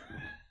Lucky.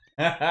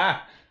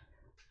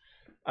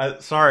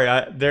 Sorry,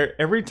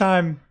 every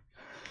time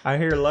I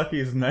hear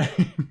Lucky's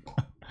name,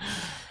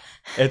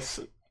 it's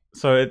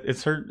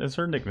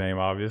her nickname,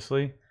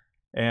 obviously,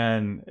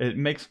 and it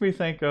makes me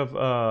think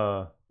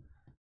of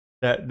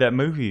that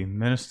movie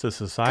Menace to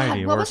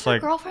Society. God, what was her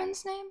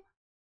girlfriend's name?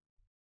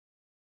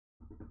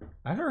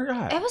 I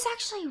forgot. It was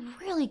actually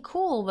really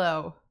cool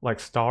though. Like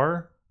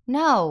Star?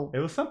 No. It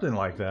was something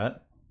like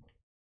that.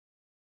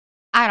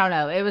 I don't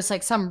know. It was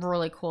like some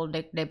really cool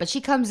nickname, but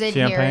she comes in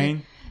Champagne?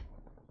 here.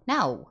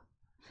 No.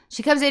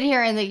 She comes in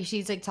here and like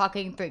she's like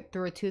talking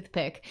through a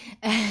toothpick.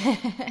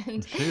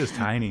 And She was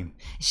tiny.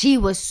 she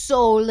was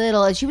so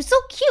little and she was so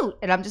cute.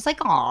 And I'm just like,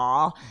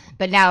 aw.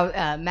 But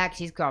now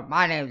Maxie's girl,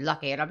 my name's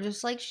Lucky. And I'm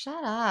just like,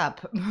 shut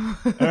up.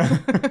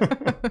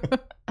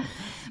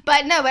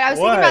 But no, but I was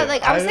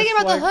thinking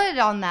about the hood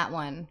on that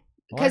one.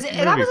 Because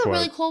that was a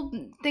really cool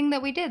thing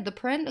that we did. The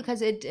print,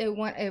 because it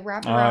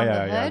wrapped around the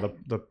hood.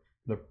 Yeah.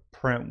 The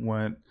print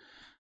went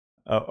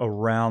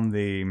around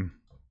the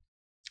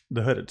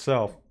hood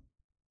itself,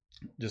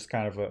 just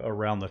kind of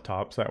around the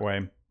tops that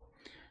way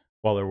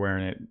while they're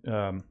wearing it.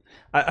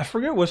 I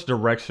forget which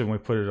direction we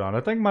put it on.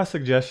 I think my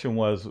suggestion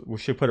was we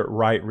should put it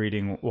right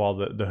reading while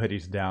the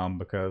hoodie's down,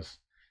 because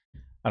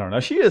I don't know.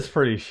 She is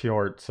pretty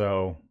short,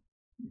 so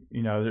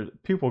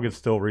people could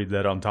still read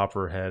that on top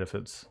of her head if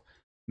it's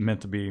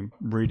meant to be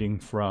reading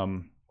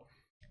from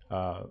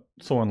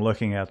someone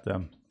looking at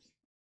them.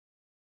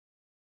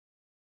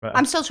 But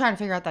I'm still trying to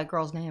figure out that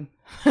girl's name.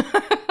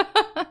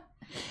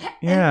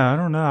 Yeah, I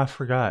don't know. I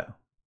forgot.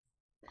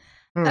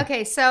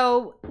 Okay,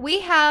 so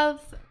we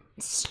have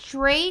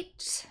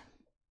Straight.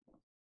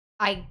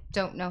 I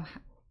don't know.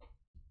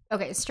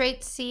 Okay,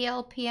 Straight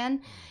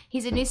CLPN.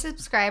 He's a new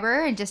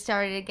subscriber and just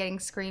started getting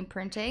screen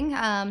printing. He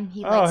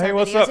likes our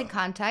videos and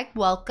contact.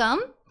 Welcome.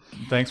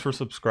 Thanks for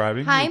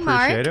subscribing. Hi, we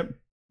Mark. Appreciate it.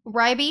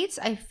 RhyBeats,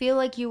 I feel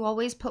like you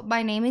always put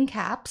my name in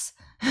caps.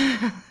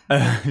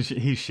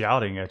 He's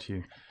shouting at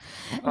you.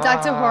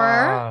 Dr.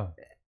 Horror.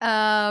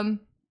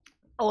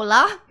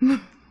 Hola.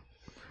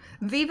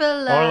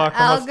 Viva la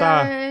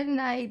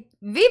algorithm.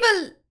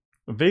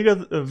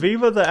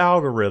 Viva the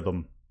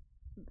algorithm.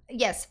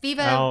 Yes,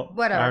 Viva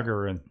whatever.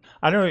 Algorithm.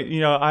 I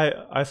don't,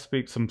 I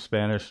speak some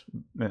Spanish.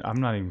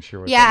 I'm not even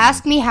sure what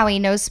ask me how he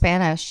knows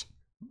Spanish.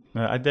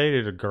 I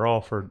dated a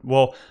girl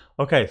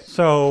okay,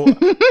 so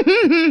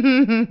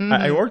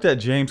I worked at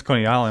James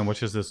Coney Island,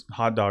 which is this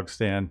hot dog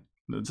stand.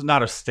 It's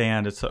not a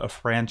stand, it's a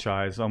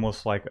franchise,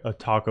 almost like a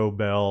Taco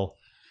Bell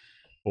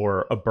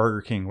or a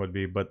Burger King would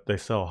be, but they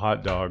sell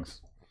hot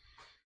dogs.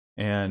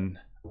 And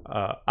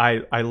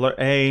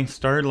I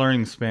started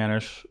learning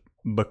Spanish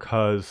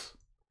because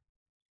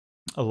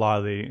a lot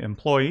of the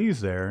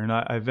employees there, and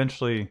I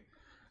eventually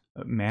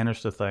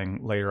managed the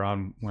thing later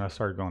on when I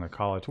started going to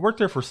college. I worked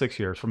there for 6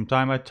 years, from the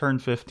time I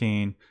turned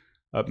 15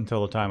 up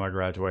until the time I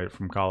graduated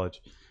from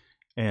college.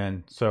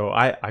 And so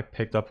I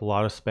picked up a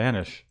lot of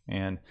Spanish.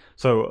 And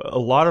so a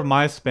lot of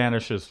my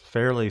Spanish is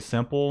fairly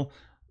simple,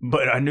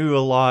 but I knew a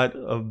lot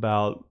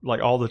about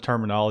like all the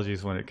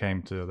terminologies when it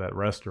came to that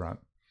restaurant.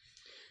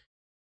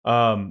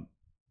 And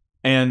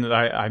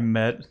I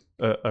met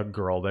a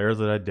girl there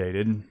that I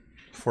dated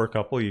for a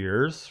couple of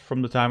years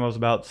from the time I was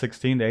about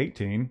 16 to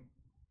 18.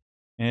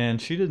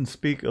 And she didn't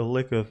speak a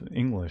lick of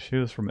English. She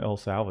was from El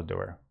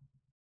Salvador.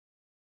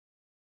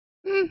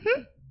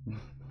 Mm-hmm.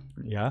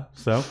 Yeah,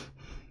 so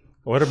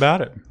what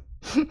about it?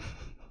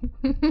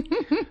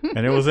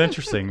 And it was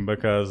interesting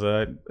because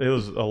it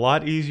was a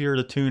lot easier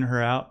to tune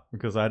her out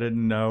because I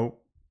didn't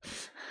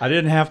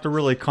have to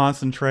really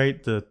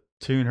concentrate to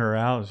tune her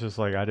out. It's just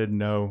like I didn't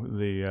know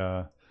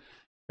the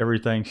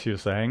everything she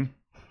was saying.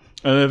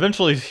 And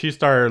eventually she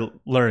started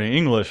learning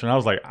English, and I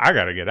was like, I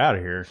got to get out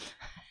of here.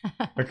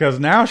 Because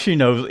now she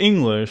knows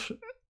English,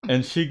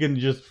 and she can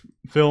just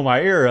fill my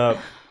ear up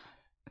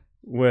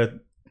with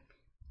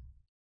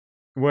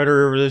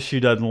whatever it is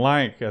she doesn't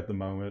like at the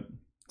moment.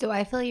 Do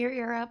I fill your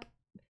ear up?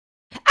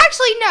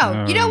 Actually,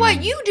 no. You know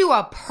what? You do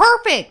a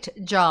perfect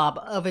job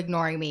of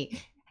ignoring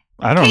me.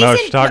 I don't know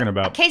what you're talking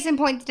about. Case in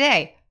point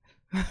today.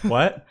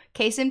 What?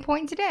 Case in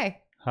point today.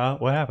 Huh?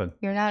 What happened?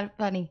 You're not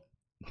funny.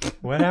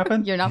 What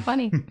happened? You're not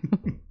funny.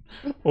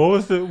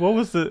 What's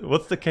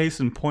the case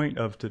in point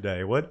of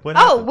today? What Oh,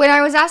 happened? when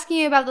I was asking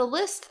you about the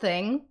list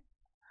thing.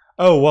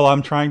 Oh, well,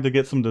 I'm trying to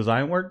get some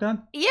design work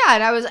done?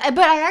 Yeah, but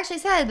I actually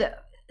said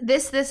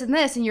this, and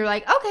this, and you're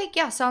like, okay,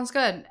 yeah, sounds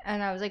good.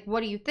 And I was like,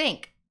 what do you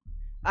think?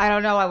 I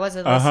don't know, I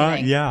wasn't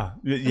listening. Yeah.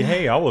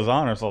 Hey, I was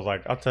honest. I was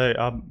like,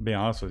 I'll be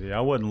honest with you.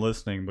 I wasn't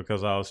listening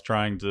because I was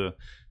trying to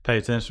pay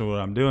attention to what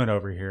I'm doing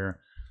over here.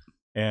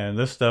 And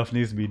this stuff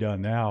needs to be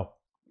done now.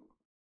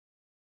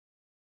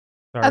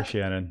 Sorry,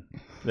 Shannon.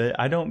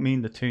 I don't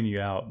mean to tune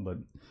you out, but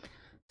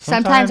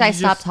sometimes I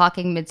stop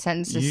talking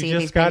mid-sentence to see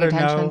if he's paying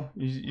attention.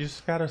 You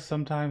just gotta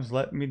sometimes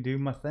let me do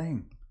my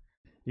thing.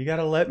 You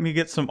gotta let me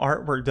get some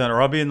artwork done,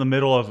 or I'll be in the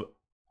middle of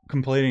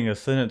completing a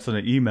sentence in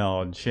an email,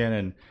 and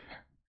Shannon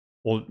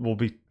will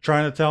be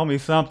trying to tell me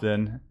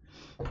something,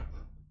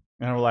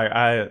 and I'm like,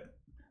 I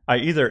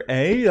either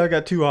I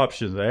got two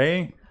options.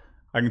 I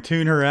can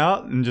tune her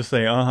out and just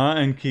say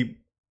and keep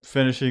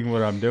finishing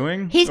what I'm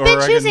doing. He's been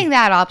choosing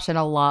that option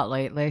a lot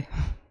lately.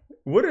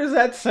 What does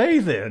that say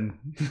then?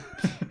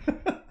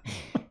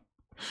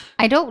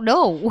 I don't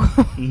know.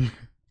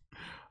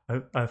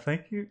 I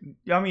think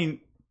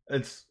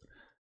it's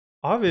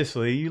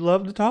obviously you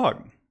love to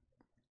talk.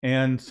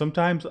 And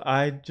sometimes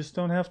I just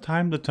don't have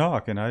time to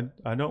talk, and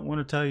I don't want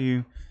to tell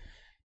you,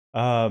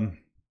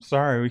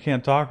 sorry, we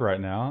can't talk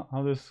right now.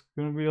 I'm just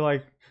gonna be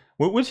like,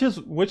 which is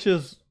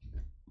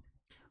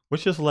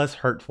less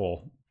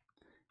hurtful?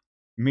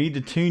 me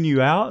to tune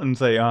you out and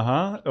say,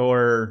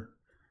 or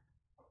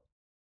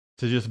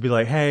to just be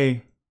like,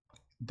 hey,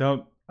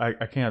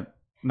 I can't,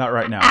 not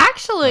right now.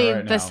 Actually,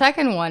 right the now.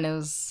 second one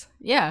is,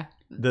 that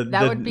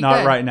would be not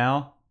good. right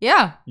now?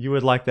 Yeah. You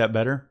would like that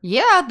better?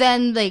 Yeah,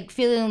 then like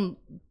feeling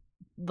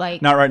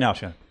like. Not right now,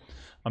 Shan.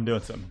 I'm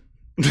doing something.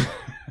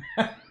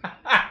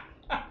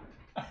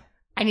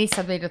 I need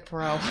something to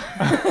throw.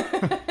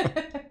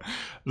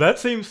 That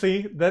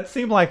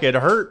seemed like it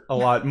hurt a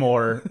lot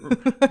more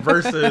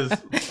versus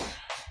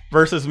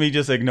me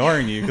just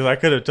ignoring you, because I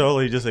could have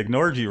totally just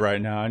ignored you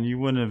right now and you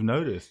wouldn't have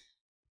noticed.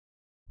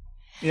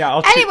 Yeah.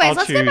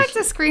 Let's get back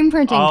to screen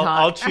printing talk.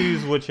 I'll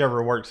choose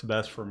whichever works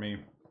best for me.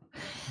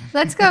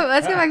 Let's go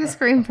back to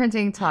screen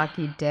printing talk,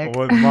 you dick.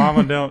 What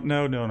Mama don't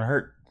know don't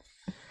hurt.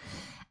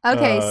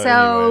 Okay,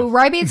 so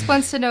RhyBeats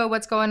wants to know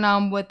what's going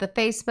on with the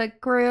Facebook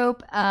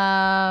group.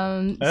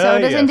 So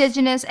it is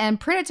Indigenous, and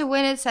Printed to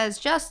Win It says,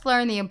 just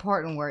learn the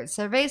important words.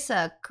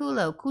 Cerveza,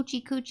 culo,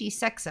 coochie coochie,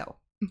 sexo.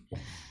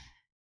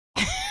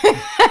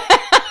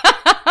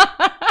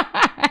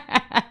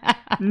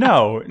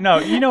 No,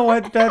 you know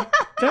what? That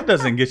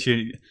doesn't get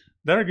you.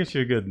 That'll get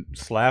you a good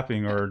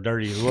slapping or a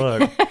dirty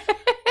look,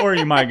 or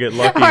you might get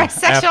lucky or a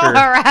sexual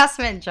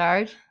harassment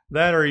charge.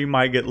 That, or you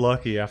might get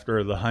lucky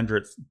after the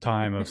 100th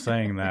time of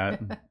saying that.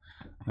 And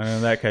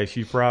in that case,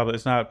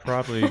 it's not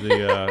probably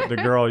the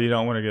girl you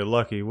don't want to get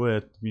lucky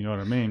with. You know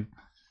what I mean?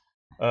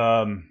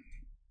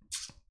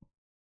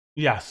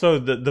 Yeah. So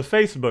the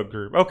Facebook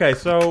group. Okay,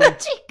 so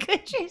that's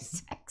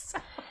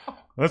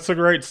a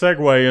great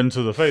segue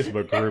into the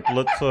Facebook group.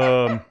 Let's.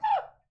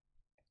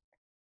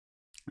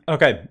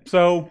 Okay,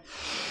 so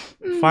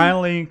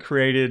finally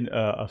created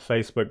a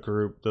Facebook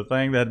group. The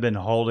thing that had been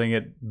holding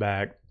it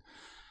back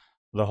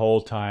the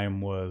whole time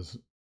was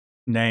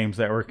names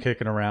that were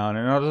kicking around,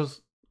 and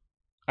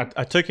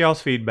I took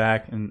y'all's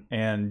feedback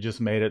and just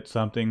made it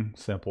something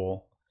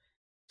simple.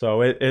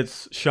 So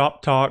it's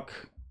Shop Talk,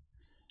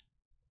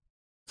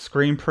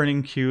 Screen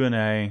Printing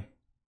Q&A,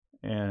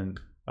 and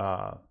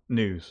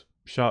News.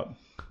 Shop.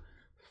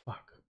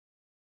 Fuck.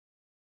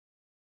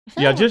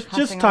 Yeah,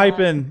 just type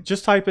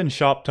in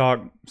Shop Talk,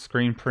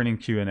 Screen Printing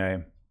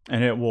Q&A,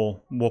 and it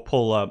will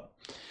pull up.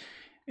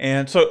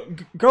 And so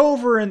go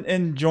over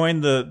and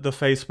join the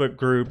Facebook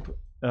group.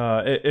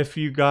 If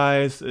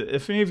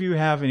any of you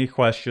have any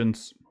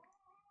questions,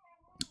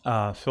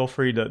 feel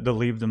free to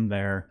leave them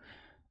there.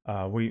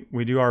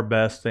 We do our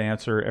best to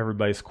answer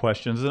everybody's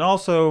questions. And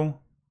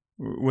also,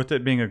 with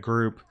it being a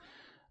group,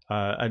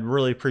 I'd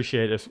really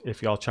appreciate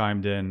if y'all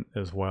chimed in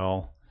as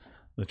well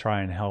to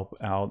try and help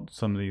out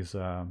some of these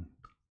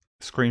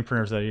screen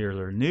printers that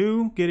either are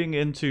new getting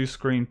into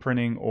screen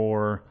printing,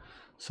 or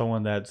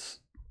someone that's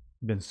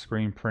been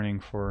screen printing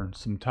for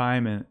some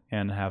time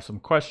and have some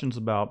questions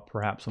about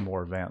perhaps some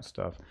more advanced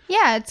stuff.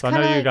 Yeah, it's so I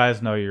know you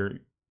guys know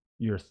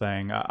your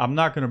thing. I'm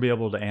not going to be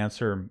able to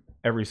answer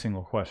every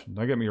single question.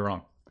 Don't get me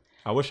wrong.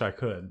 I wish I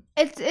could.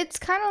 It's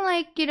kind of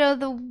like,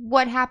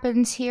 what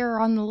happens here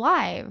on the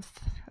live.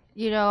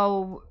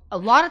 A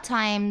lot of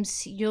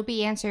times you'll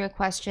be answering a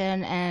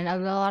question and a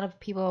lot of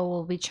people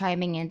will be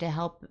chiming in to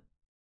help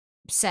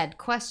said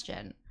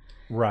question.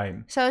 Right.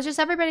 So it's just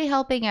everybody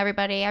helping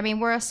everybody. I mean,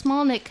 we're a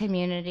small knit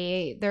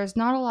community. There's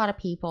not a lot of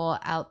people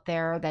out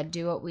there that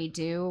do what we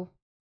do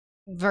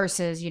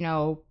versus,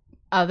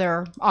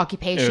 other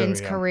occupations,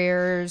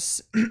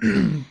 careers.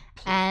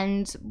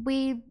 And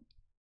we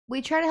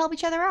try to help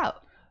each other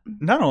out.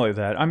 Not only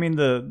that, I mean,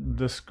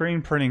 the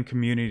screen printing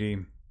community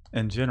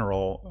in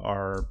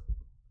general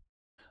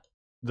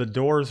the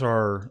doors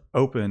are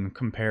open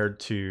compared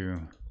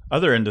to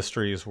other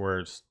industries where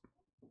it's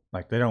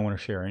like they don't want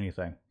to share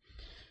anything.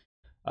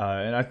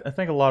 And I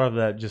think a lot of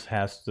that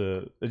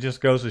it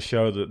just goes to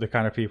show the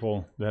kind of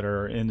people that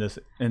are in this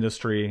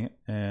industry,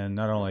 and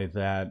not only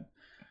that,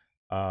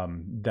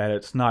 that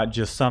it's not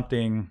just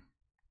something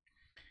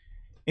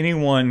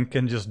anyone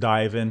can just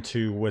dive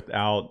into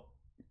without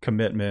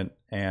commitment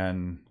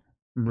and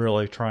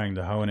really trying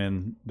to hone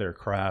in their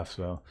craft.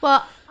 So,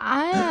 well,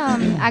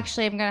 I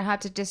actually am going to have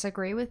to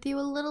disagree with you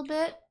a little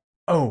bit.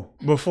 Oh,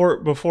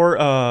 before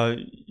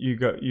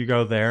you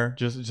go there,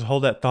 just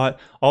hold that thought.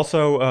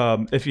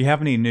 Also, if you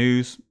have any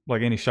news,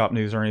 like any shop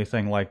news or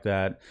anything like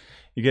that,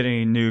 you get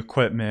any new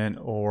equipment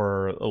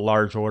or a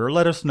large order,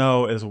 let us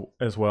know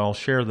as well.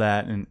 Share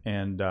that,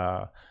 and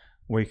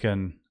we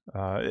can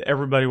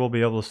everybody will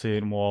be able to see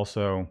it, and we'll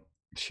also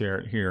share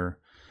it here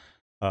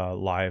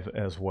live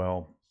as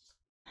well.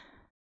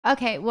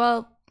 Okay,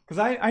 well, because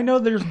I know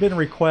there's been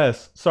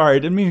requests. Sorry, I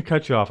didn't mean to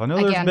cut you off. I know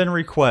there's been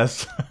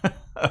requests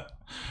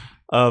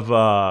of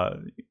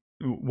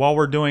while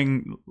we're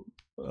doing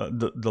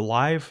the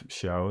live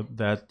show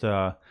that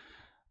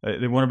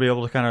they want to be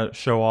able to kind of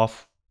show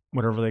off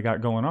whatever they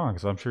got going on,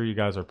 because I'm sure you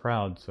guys are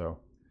proud. So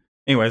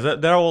anyways,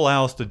 that will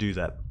allow us to do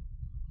that.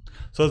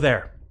 So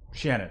there,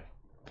 Shannon.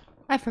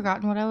 I've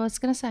forgotten what I was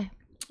going to say.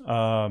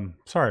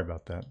 Sorry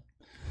about that.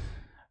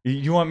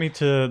 You want me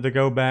to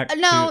go back?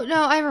 No,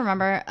 I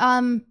remember.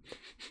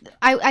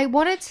 I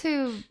wanted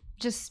to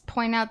just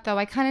point out, though,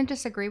 I kind of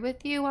disagree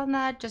with you on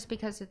that, just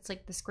because it's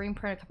like the screen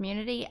printer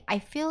community. I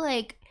feel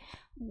like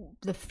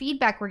the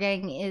feedback we're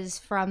getting is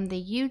from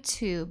the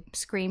YouTube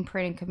screen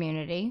printing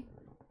community.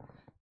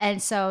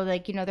 And so,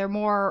 like, you know, they're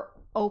more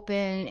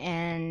open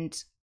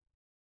and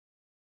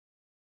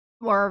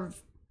more,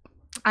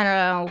 I don't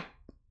know,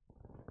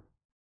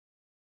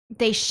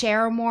 they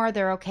share more.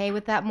 They're okay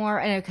with that more.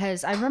 And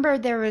because I remember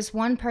there was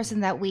one person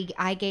that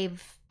I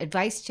gave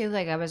advice to,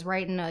 like I was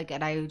writing, like,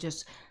 and I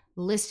just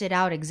listed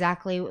out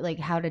exactly like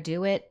how to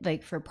do it,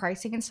 like for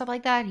pricing and stuff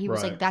like that. He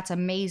was like, that's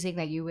amazing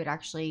that you would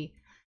actually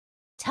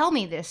tell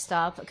me this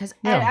stuff. Because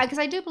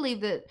I do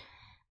believe that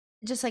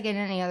just like in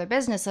any other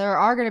business, there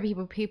are going to be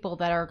people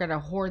that are going to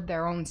hoard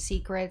their own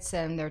secrets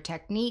and their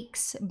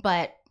techniques.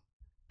 But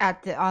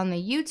on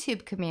the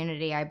YouTube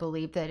community, I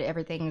believe that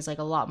everything is like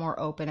a lot more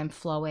open and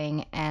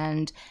flowing,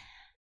 and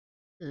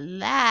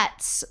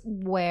that's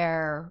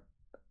where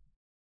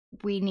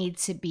we need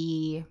to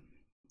be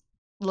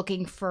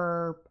looking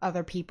for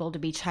other people to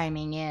be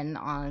chiming in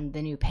on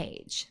the new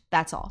page.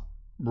 That's all.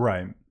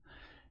 Right.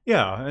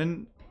 Yeah,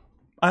 and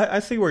I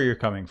see where you're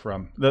coming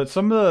from.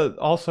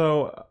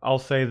 Also, I'll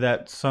say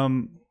that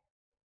from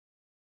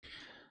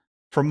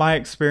my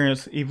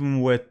experience,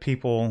 even with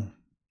people,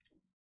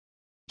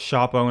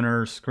 shop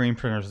owners, screen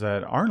printers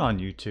that aren't on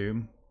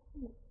YouTube,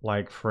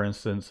 like for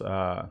instance,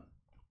 I'm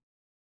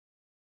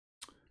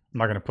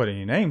not going to put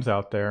any names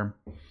out there,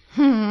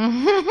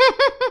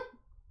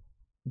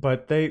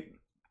 but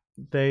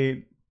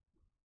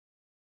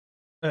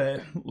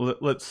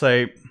let's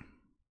say,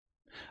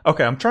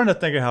 okay, I'm trying to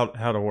think of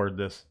how to word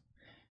this.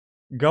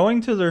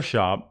 Going to their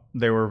shop,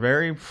 they were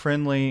very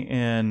friendly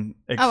in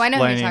explaining. Oh, I know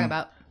what you're talking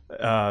about.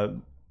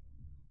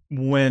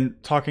 When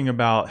talking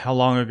about how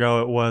long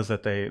ago it was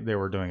that they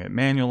were doing it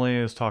manually,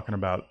 is talking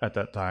about at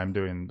that time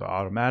doing the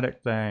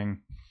automatic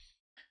thing,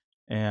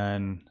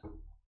 and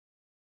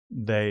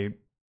they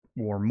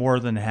were more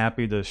than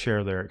happy to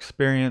share their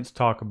experience,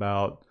 talk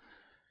about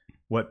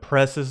what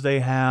presses they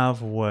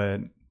have,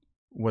 what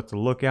to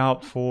look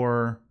out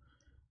for,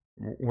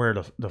 where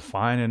to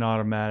find an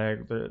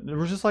automatic. There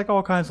was just like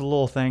all kinds of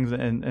little things,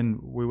 and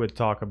we would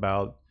talk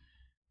about,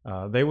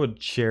 they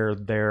would share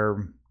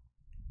their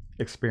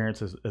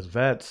experiences as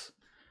vets.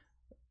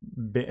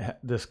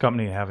 This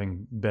company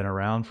having been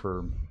around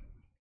for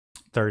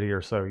 30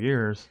 or so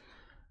years,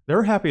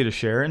 they're happy to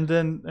share. And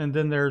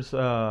then there's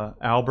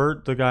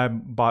Albert, the guy I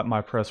bought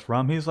my press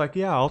from. He's like,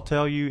 yeah, I'll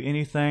tell you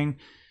anything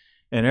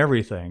and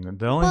everything.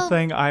 The only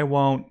thing I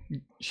won't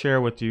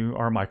share with you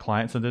are my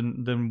clients.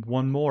 And then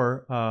one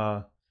more,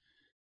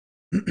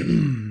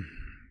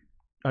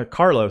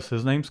 Carlos.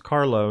 His name's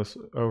Carlos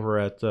over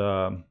at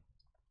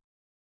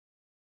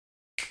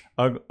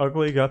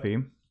Ugly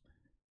Guppy,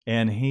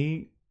 and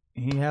he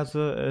has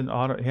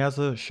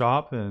a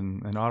shop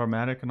and an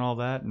automatic and all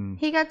that, and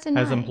he got to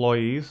has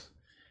employees.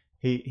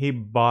 He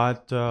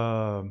bought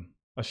a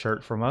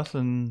shirt from us,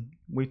 and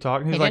we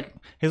talked.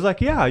 He's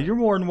like, yeah, you're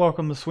more than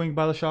welcome to swing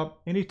by the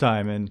shop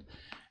anytime, and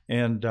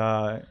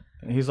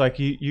he's like,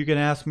 you can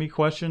ask me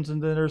questions,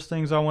 and then there's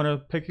things I want to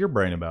pick your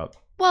brain about.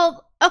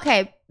 Well,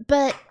 okay,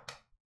 but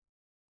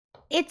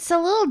it's a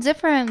little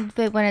different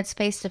when it's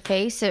face to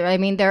face. I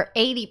mean, they're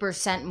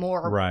 80%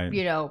 more, right,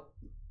 you know,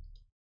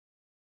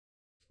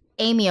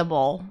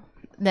 amiable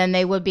than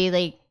they would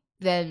be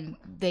than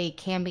they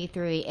can be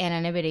through the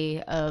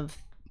anonymity of,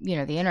 you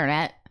know, the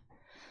internet.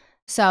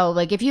 So,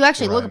 like, if you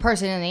actually look a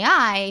person in the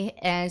eye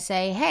and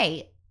say,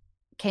 "Hey,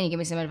 can you give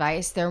me some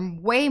advice?" they're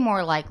way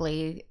more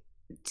likely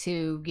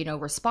to, you know,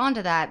 respond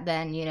to that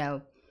than, you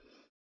know,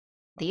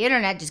 the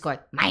internet just going,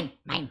 mine.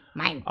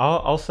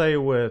 I'll say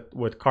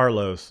with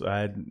Carlos,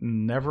 I'd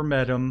never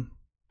met him.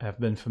 I've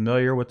been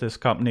familiar with this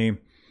company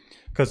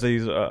because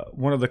he's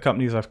one of the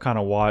companies I've kind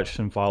of watched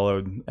and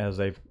followed as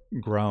they've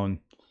grown,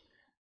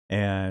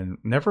 and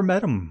never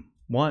met him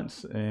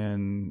once.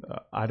 And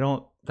I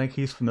don't think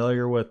he's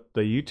familiar with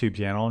the YouTube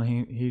channel.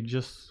 And he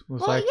just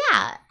was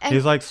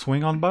he's like,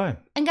 swing on by.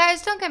 And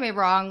guys, don't get me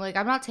wrong. Like,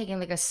 I'm not taking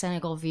like a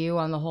cynical view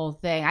on the whole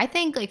thing. I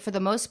think, like, for the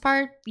most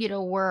part, you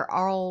know, we're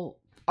all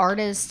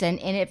artists and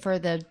in it for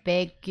the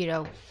big, you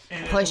know,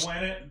 push.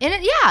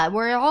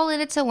 We're all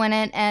in it to win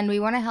it, and we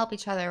want to help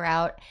each other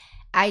out.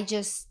 I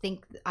just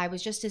think I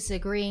was just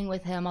disagreeing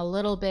with him a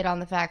little bit on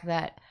the fact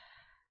that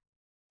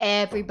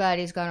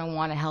everybody's gonna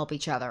want to help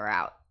each other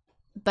out,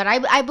 but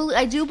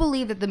I do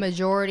believe that the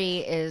majority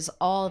is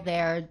all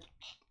there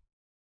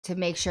to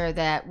make sure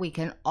that we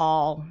can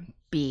all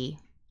be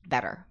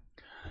better.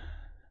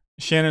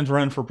 Shannon's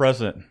running for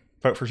president.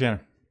 Vote for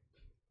Shannon.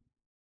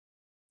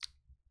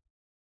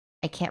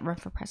 I can't run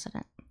for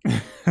president.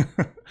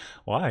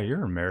 Why? You're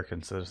an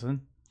American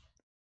citizen.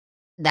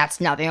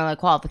 That's not the only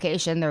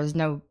qualification. There's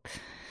no.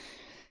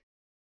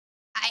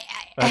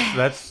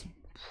 That's.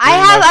 I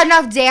have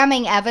enough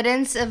damning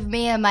evidence of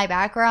me and my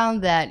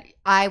background that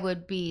I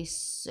would be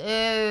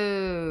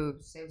so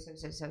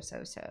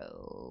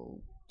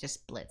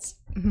just blitzed.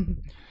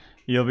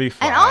 You'll be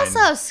fine. And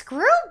also,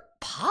 screw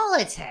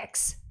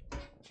politics.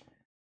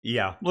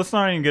 Yeah, let's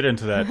not even get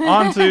into that.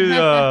 On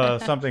to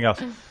something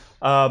else.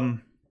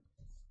 Um.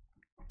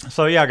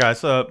 So yeah,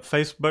 guys.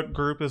 Facebook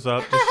group is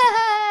up. Just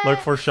look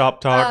for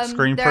Shop Talk,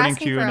 Screen they're Printing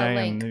asking Q for and a A, and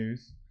link.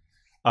 news.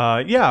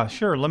 Yeah,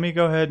 sure. Let me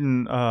go ahead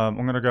and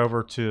I'm gonna go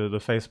over to the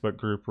Facebook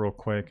group real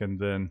quick, and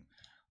then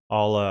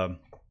I'll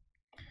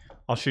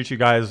shoot you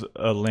guys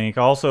a link.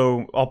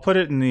 Also, I'll put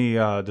it in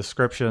the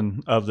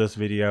description of this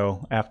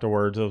video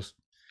afterwards. I was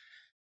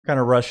kind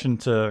of rushing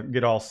to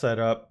get all set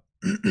up,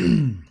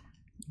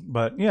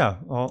 but yeah,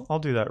 I'll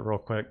do that real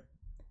quick.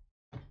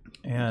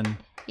 And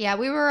Yeah,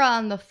 we were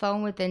on the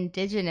phone with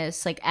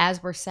Indigenous, like,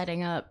 as we're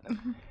setting up.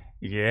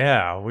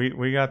 yeah,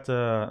 we got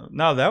the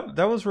no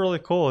that was really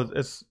cool.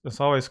 It's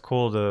always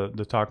cool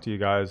to talk to you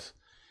guys,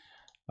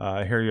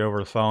 hear you over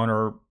the phone,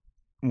 or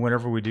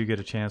whenever we do get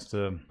a chance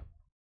to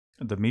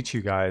meet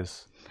you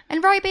guys.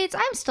 And RhyBeats,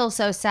 I'm still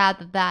so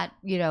sad that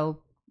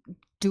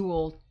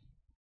dual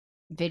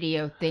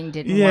video thing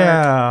didn't work.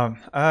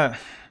 Yeah,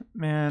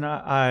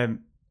 man,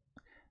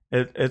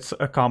 it's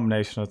a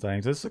combination of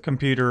things. It's a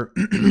computer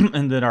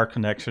and then our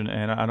connection,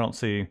 and I don't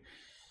see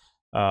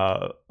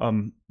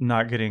I'm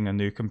not getting a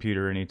new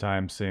computer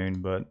anytime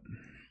soon, but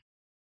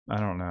I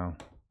don't know.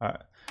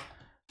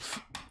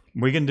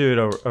 We can do it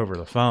over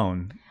the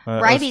phone.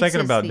 I was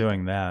thinking about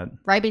doing that.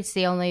 RhyBeats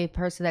the only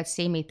person that's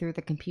seen me through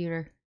the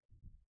computer.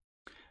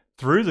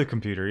 Through the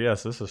computer,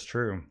 yes, this is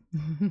true.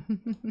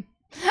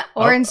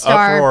 Orange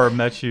Star. Uproar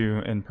met you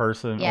in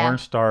person. Yeah.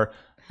 Orange Star.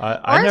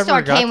 Orange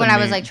Star came when I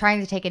was like trying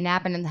to take a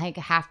nap and like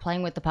half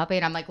playing with the puppy,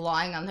 and I'm like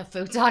lying on the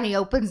futon. He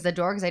opens the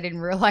door because I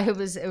didn't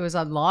realize it was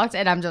unlocked,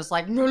 and I'm just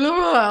like,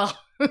 hello.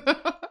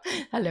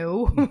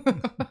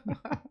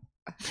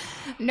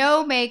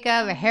 No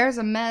makeup, my hair's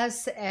a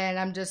mess, and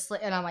I'm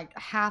like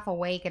half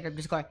awake, and I'm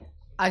just going,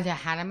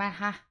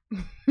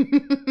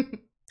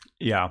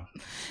 yeah.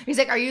 He's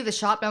like, "Are you the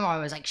shop demo?" I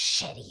was like,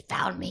 "Shit, he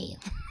found me."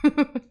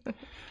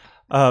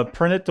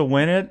 Print it to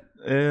win it.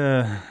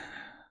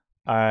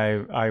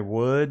 I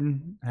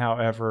would,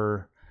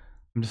 however,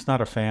 I'm just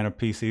not a fan of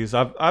PCs.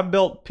 I've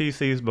built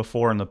PCs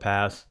before in the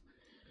past.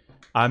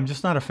 I'm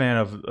just not a fan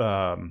of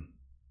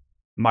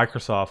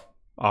Microsoft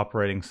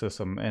operating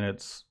system, and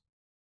it's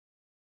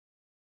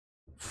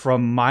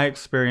from my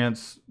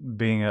experience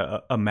being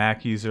a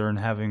Mac user and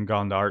having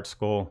gone to art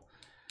school.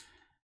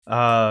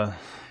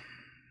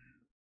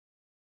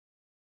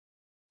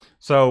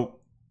 So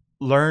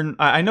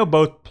I know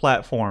both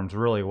platforms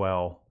really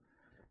well.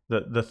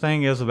 The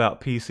thing is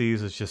about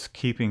PCs is just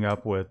keeping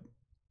up with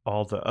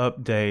all the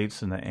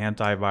updates and the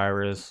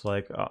antivirus.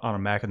 Like on a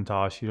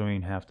Macintosh, you don't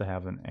even have to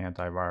have an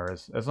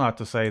antivirus. It's not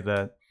to say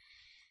that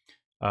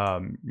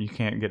you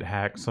can't get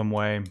hacked some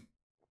way,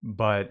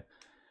 but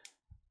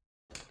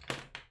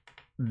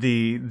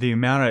the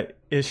amount of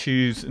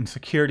issues and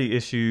security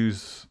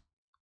issues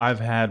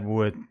I've had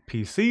with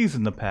PCs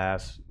in the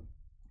past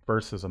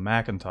versus a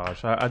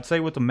Macintosh, I'd say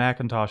with the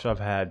Macintosh I've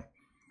had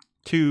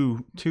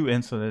two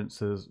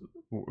incidences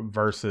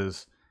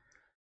versus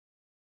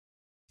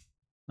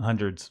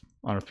hundreds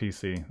on a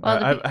PC.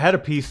 I've had a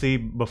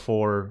PC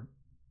before,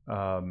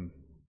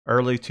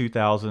 early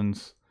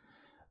 2000s,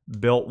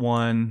 built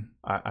one.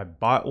 I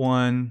bought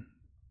one,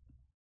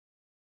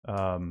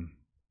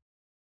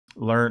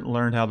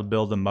 learned how to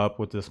build them up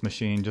with this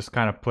machine, just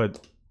kind of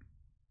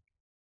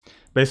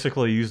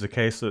basically use the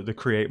case to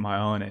create my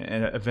own.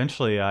 And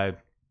eventually I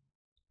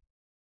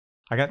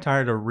got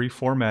tired of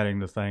reformatting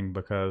the thing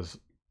because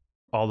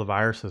all the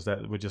viruses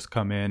that would just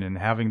come in, and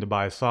having to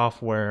buy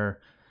software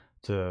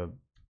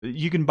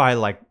you can buy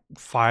like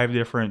 5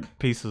 different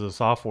pieces of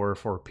software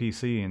for a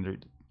PC,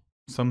 and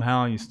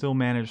somehow you still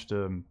manage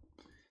to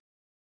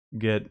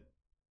get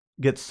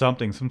some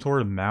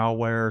sort of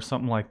malware or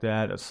something like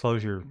that that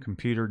slows your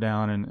computer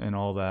down and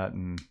all that.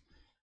 And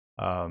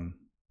I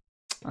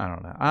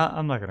don't know.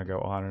 I'm not going to go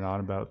on and on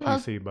about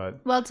PC,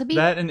 but to be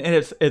that, and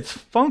it's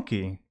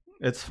funky.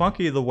 It's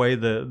funky the way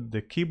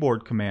the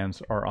keyboard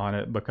commands are on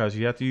it, because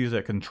you have to use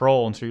that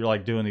control, and so you're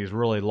like doing these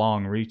really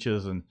long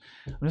reaches, and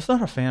I'm just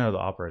not a fan of the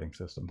operating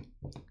system.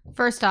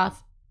 First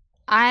off,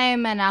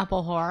 I'm an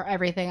Apple whore.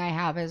 Everything I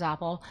have is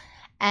Apple.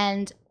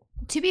 And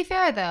to be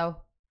fair, though,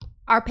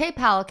 our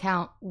PayPal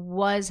account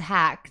was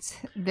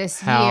hacked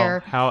this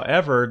year.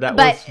 However, but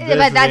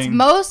that's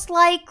most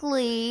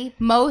likely.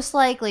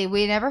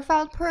 We never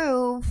found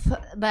proof,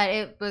 but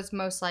it was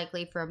most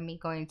likely from me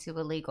going to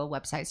illegal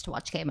websites to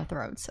watch Game of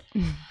Thrones.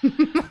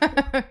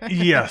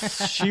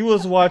 Yes, she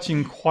was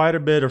watching quite a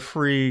bit of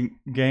free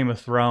Game of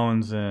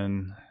Thrones,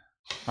 and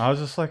I was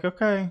just like,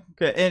 okay.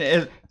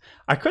 And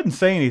I couldn't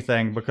say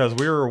anything because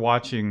we were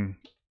watching.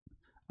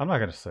 I'm not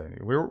going to say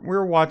anything. We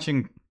were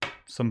watching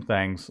some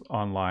things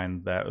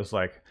online that was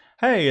like,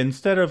 hey,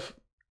 instead of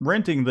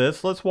renting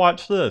this, let's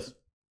watch this.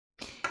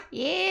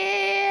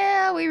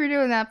 Yeah, we were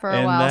doing that for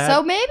a while.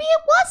 So maybe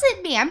it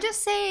wasn't me. I'm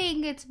just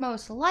saying it's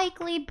most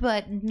likely,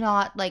 but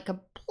not like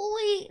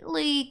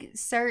completely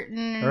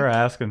certain. We're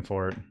asking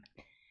for it.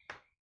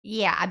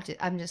 Yeah,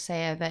 I'm just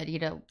saying that,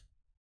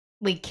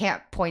 we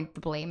can't point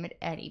the blame at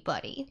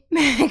anybody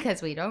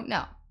because we don't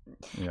know.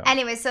 Yeah.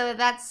 Anyway, so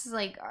that's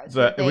like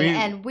So the thing,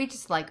 and we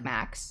just like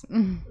Macs.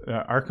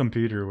 Our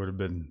computer would have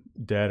been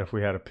dead if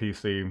we had a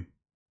PC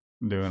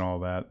doing all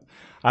that.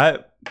 I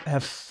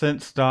have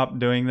since stopped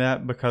doing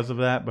that because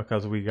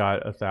because we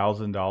got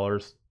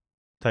 $1,000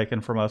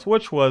 taken from us,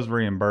 which was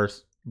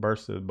reimbursed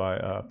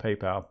by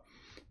PayPal.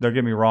 Don't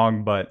get me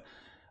wrong, but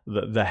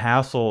the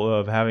hassle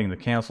of having to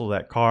cancel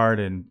that card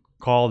and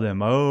call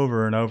them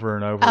over and over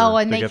and over. Oh,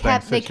 and to they get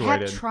kept things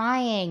situated.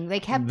 trying. They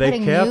kept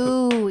putting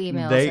new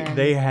emails in.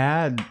 They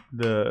had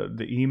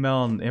the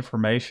email and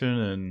information,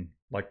 and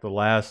like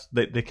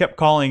they kept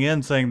calling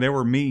in saying they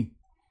were me.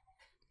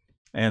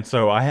 And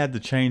so I had to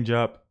change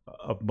up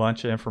a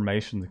bunch of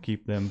information to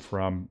keep them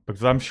from,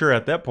 because I'm sure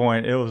at that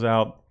point it was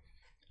out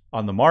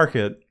on the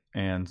market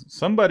and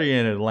somebody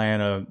in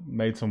Atlanta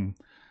made some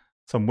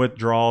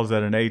withdrawals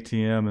at an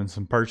ATM and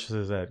some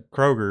purchases at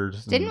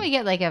Kroger's. Didn't we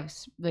get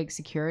like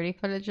security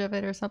footage of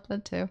it or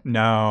something too?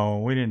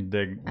 No, we didn't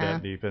dig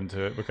that deep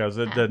into it because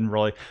it didn't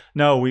really.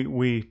 No,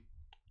 we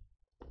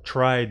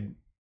tried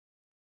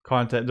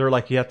contact. They're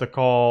like, you have to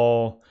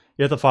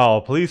file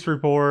a police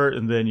report,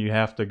 and then you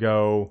have to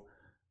go.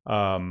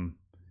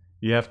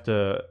 You have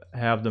to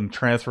have them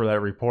transfer that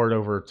report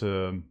over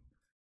to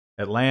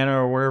Atlanta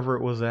or wherever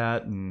it was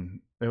at, and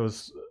it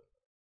was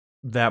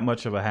that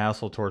much of a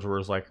hassle towards where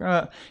it's like,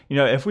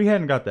 if we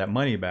hadn't got that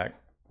money back,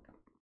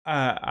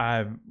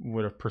 I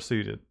would have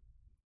pursued it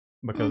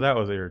because that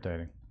was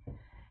irritating.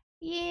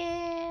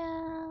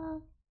 Yeah.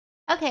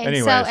 Okay.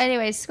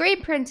 Anyways,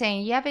 screen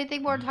printing. You have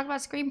anything more to talk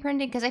about screen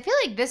printing? Because I feel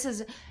like this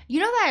is,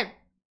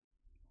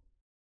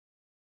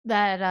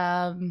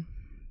 that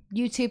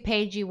YouTube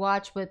page you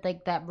watch with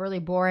like that really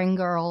boring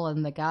girl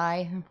and the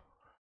guy.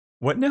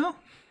 What now?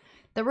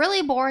 The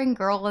really boring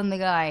girl and the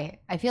guy.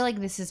 I feel like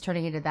this is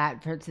turning into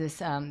that for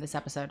this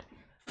episode.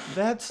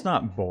 That's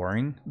not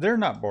boring. They're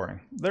not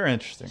boring. They're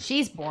interesting.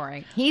 She's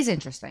boring. He's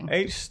interesting.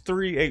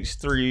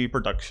 H3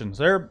 Productions.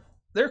 They're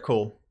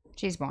cool.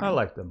 She's boring. I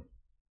like them.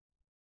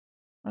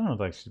 I don't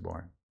think she's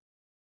boring.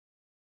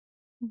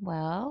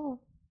 Well,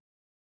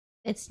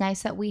 it's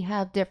nice that we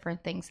have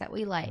different things that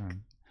we like.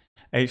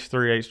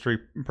 H3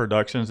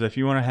 Productions. If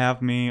you want to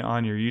have me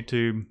on your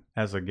YouTube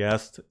as a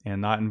guest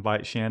and not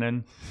invite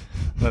Shannon,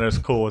 that is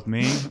cool with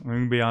me. We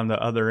can be on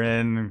the other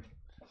end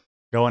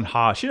going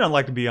hot. She doesn't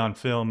like to be on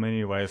film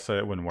anyway, so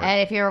it wouldn't work. And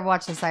if you ever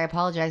watch this, I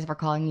apologize for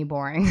calling you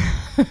boring.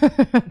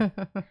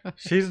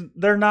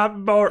 They're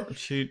not boring.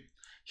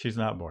 She's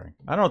not boring.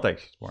 I don't think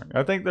she's boring.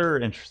 I think they're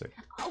interesting.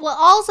 Well,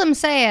 all I'm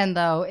saying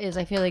though is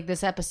I feel like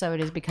this episode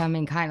is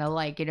becoming kind of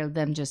like,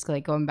 them just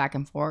like going back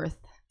and forth.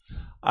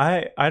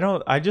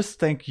 I just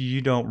think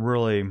you don't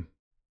really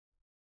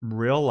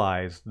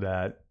realize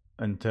that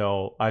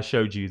until I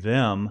showed you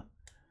them,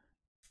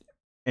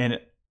 and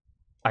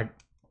I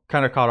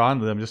kind of caught on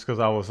to them just because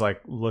I was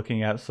like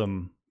looking at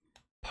some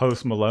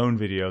Post Malone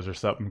videos or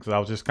something because I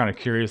was just kind of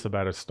curious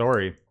about his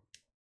story,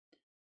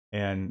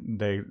 and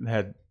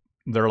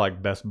they're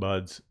like best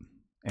buds,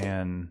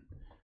 and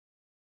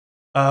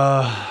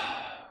I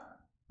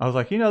was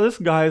like, this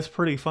guy is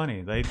pretty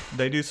funny.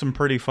 They do some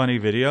pretty funny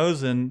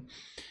videos, and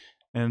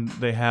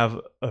they have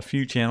a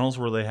few channels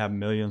where they have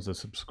millions of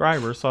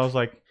subscribers. So I was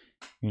like,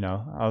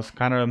 I was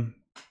kind of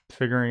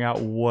figuring out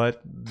what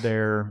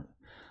their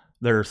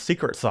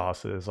secret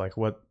sauce is, like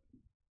what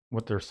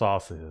their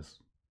sauce is,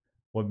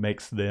 what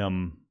makes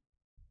them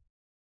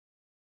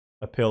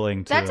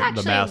appealing to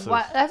the masses.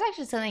 That's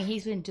actually something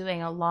he's been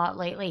doing a lot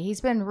lately.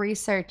 He's been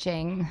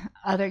researching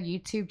other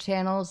YouTube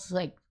channels,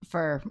 like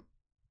for,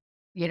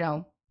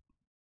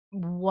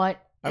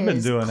 what I've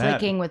been doing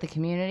clicking with the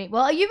community.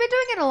 Well, you've been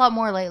doing it a lot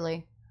more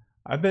lately.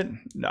 I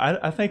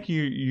think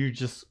you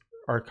just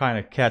are kind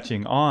of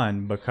catching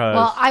on because.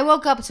 Well, I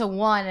woke up to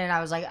one and I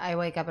was like, I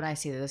wake up and I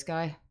see this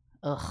guy.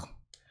 Ugh.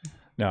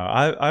 No,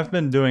 I've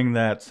been doing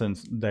that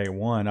since day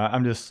one.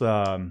 I'm just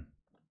because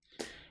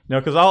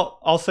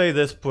I'll say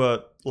this,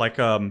 but like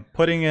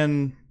putting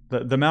in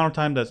the amount of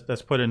time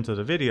that's put into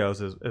the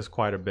videos is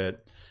quite a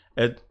bit.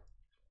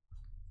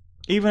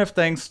 Even if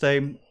things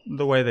stay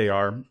the way they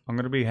are, I'm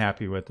going to be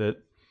happy with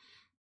it.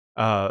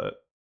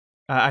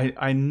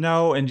 I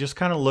know, and just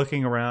kind of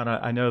looking around,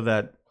 I know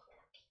that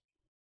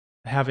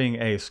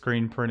having a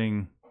screen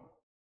printing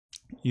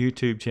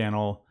YouTube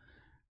channel,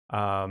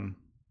 I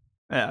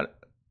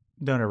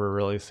don't ever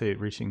really see it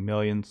reaching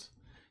millions.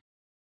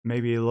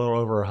 Maybe a little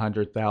over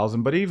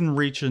 100,000, but even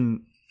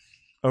reaching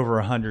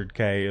over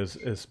 100K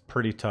is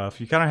pretty tough.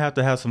 You kind of have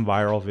to have some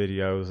viral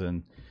videos,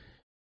 and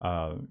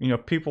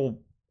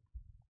people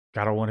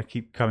gotta want to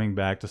keep coming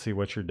back to see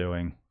what you're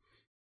doing,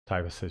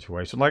 type of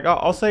situation. Like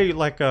I'll say,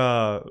 like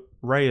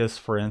Reyes,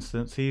 for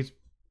instance, he's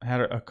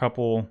had a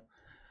couple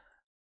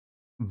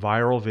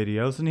viral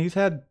videos, and he's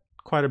had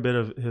quite a bit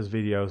of his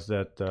videos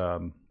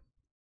that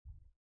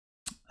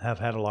have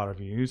had a lot of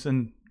views,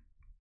 and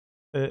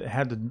it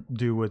had to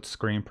do with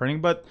screen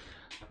printing. But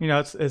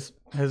it's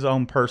his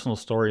own personal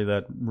story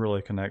that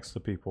really connects to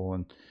people,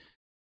 and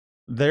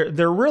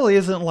there really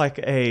isn't like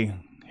a,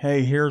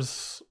 hey,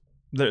 here's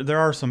there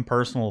are some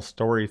personal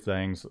story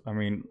things. I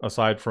mean,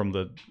 aside from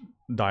the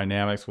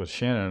dynamics with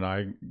Shannon and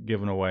I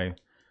giving away,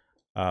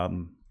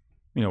 um,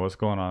 what's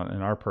going on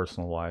in our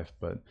personal life.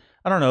 But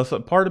I don't know. So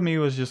part of me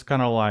was just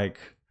kind of like,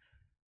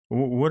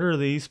 what are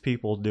these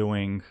people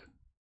doing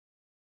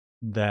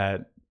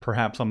that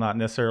perhaps I'm not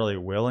necessarily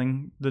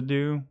willing to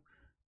do,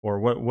 or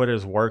what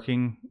is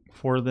working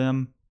for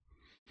them?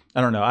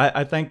 I don't know.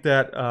 I think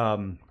that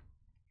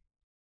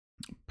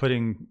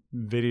putting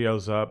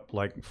videos up,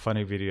 like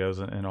funny videos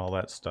and all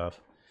that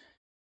stuff,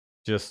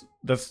 just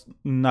that's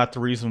not the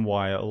reason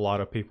why a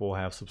lot of people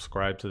have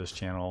subscribed to this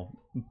channel.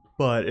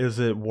 But is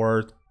it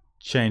worth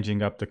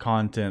changing up the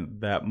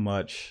content that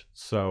much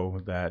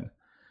so that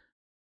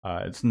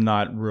it's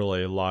not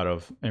really a lot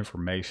of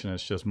information?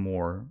 It's just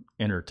more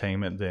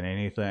entertainment than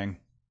anything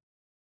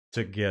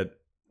to get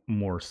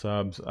more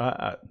subs.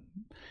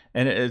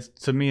 And it's,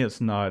 to me,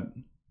 it's not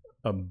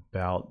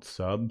about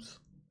subs,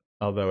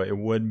 although it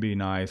would be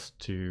nice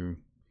to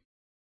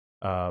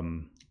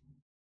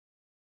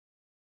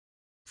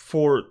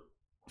for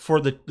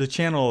the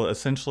channel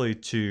essentially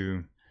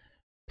to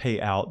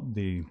pay out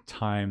the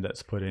time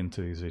that's put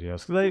into these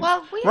videos.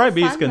 Well, we have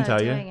RhyBeats fun can though tell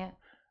doing you. it.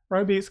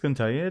 RhyBeats can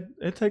tell you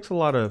it takes a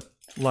lot of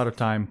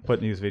time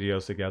putting these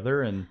videos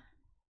together, and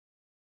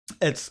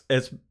it's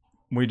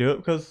we do it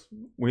because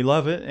we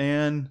love it,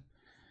 and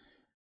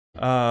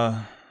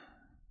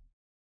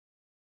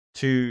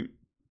to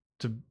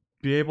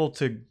be able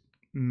to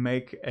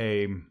make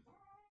a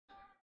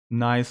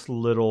nice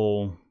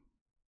little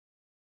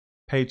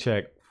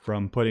paycheck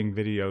from putting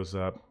videos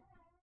up,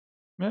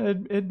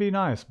 it'd be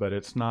nice, but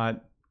it's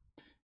not,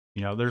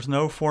 there's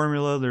no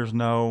formula, there's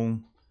no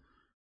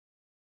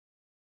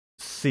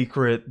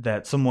secret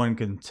that someone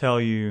can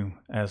tell you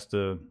as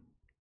to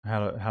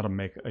how to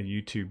make a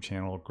YouTube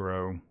channel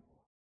grow.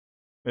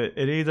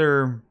 It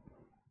either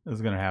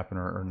is going to happen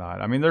or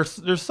not. I mean,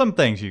 there's some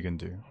things you can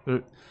do.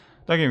 Don't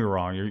get me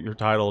wrong. Your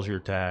titles, your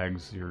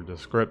tags, your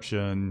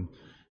description,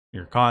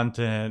 your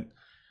content,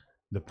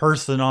 the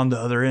person on the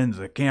other end of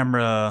the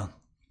camera.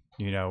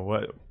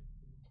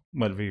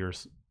 What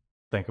viewers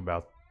think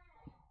about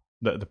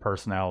the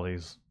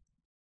personalities.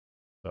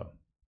 So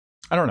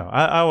I don't know.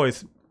 I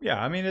always,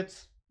 I mean,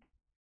 it's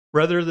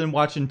rather than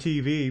watching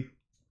TV,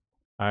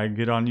 I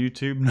get on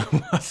YouTube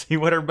and I see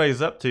what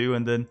everybody's up to,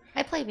 and then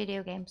I play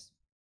video games.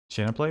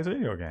 Shannon plays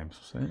video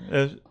games.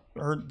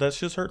 That's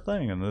just her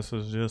thing, and this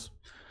is just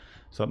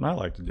something I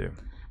like to do.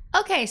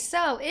 Okay,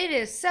 so it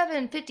is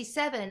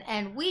 7:57,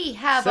 and we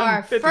have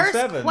our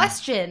first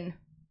question.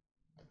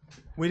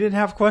 We didn't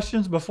have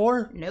questions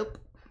before? Nope.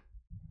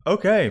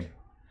 Okay.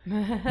 Hit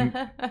me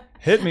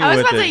with it, I was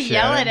about to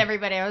yell Shannon. at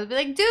everybody. I was be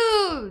like,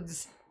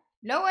 dudes,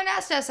 no one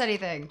asked us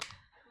anything.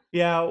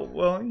 Yeah,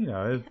 well,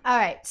 All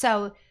right,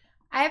 so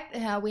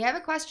we have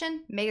a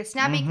question. Make it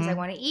snappy because I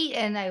want to eat,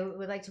 and I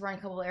would like to run a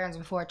couple of errands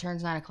before it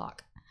turns 9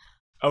 o'clock.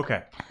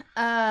 Okay.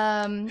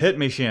 Hit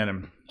me,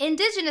 Shannon.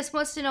 Indigenous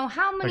wants to know,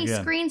 how many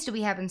Again. screens do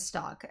we have in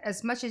stock?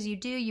 As much as you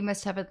do, you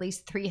must have at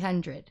least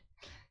 300.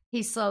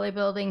 He's slowly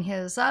building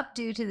his up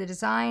due to the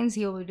designs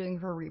he will be doing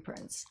for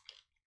reprints.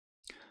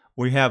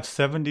 We have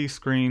 70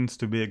 screens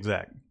to be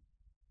exact.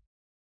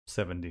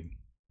 70.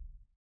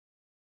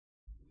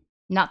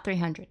 Not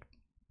 300.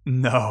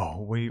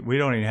 No, we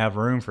don't even have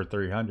room for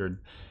 300.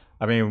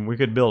 I mean, we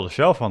could build a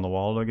shelf on the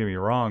wall, don't get me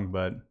wrong,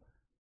 but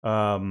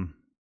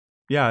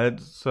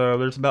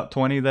there's about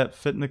 20 that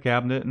fit in the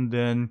cabinet, and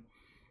then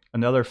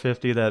another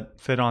 50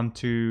 that fit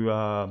onto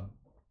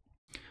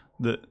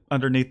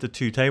underneath the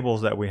two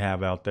tables that we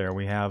have out there.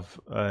 We have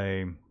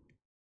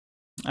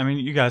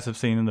you guys have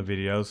seen in the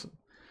videos,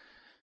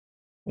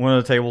 one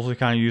of the tables we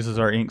kind of use as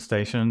our ink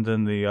station,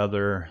 then the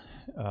other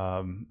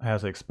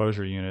has an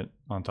exposure unit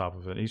on top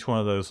of it. Each one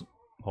of those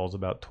holds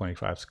about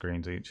 25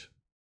 screens each.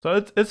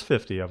 So it's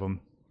 50 of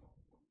them.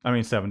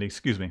 70,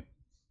 excuse me.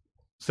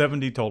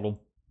 70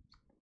 total.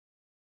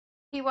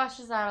 He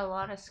washes out a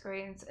lot of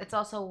screens. It's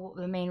also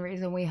the main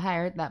reason we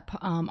hired that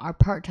our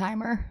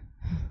part-timer.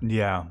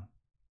 Yeah.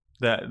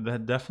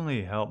 That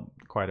definitely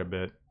helped quite a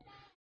bit.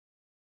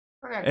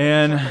 We're gonna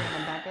And bring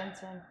them back in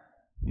soon.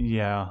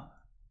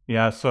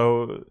 Yeah,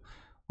 so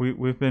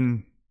we've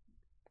been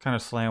kind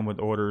of slammed with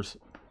orders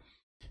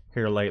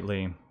here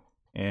lately,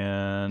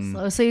 and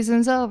Slow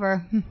season's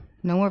over.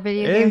 No more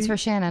video games for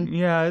Shannon.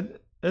 Yeah,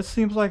 it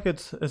seems like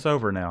it's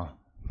over now,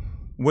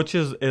 which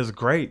is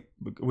great.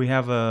 We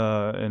have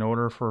an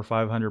order for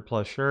 500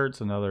 plus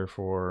shirts, another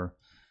for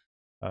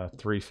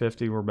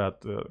 350. We're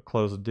about to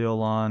close a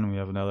deal on. We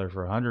have another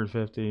for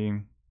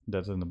 150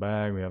 that's in the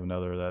bag. We have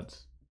another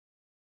that's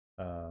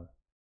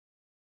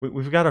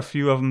we've got a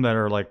few of them that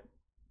are like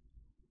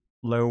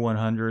low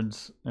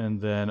 100s,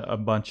 and then a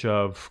bunch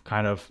of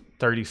kind of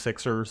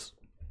 36ers.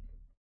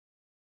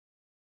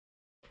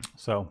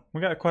 So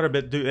we got quite a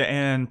bit to do,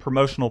 and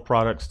promotional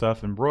product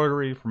stuff,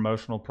 embroidery,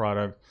 promotional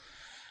product.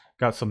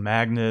 Got some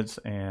magnets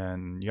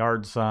and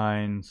yard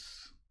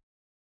signs,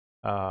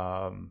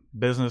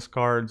 business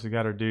cards we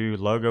got to do,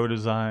 logo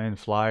design,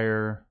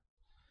 flyer.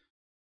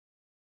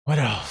 What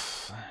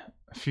else?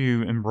 A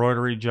few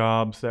embroidery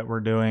jobs that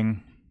we're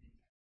doing.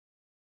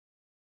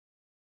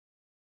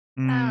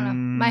 I don't know.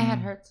 My head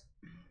hurts.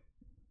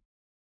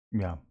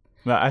 Yeah.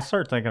 I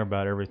start thinking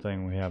about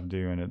everything we have to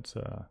do, and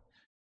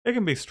it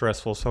can be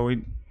stressful, so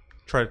we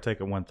try to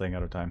take it one thing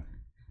at a time.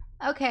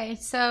 Okay,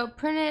 so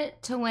Print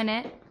It to Win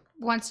It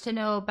wants to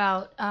know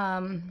about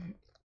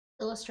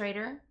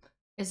Illustrator.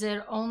 Is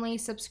it only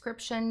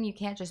subscription? You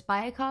can't just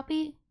buy a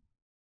copy?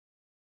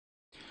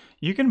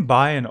 You can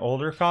buy an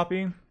older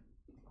copy,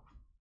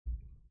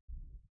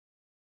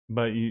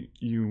 but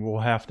you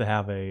will have to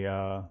have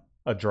a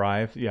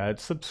drive. Yeah,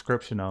 it's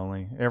subscription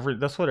only.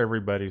 That's what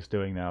everybody's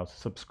doing now,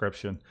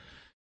 subscription.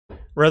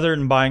 Rather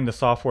than buying the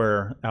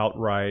software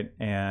outright.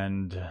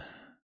 And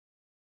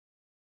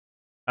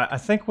I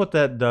think what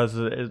that does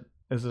is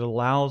it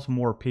allows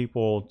more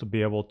people to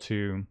be able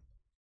to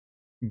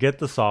get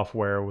the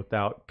software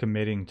without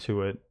committing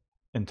to it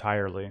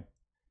entirely.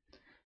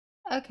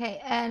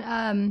 Okay,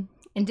 and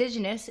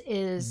Indigenous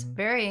is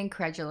very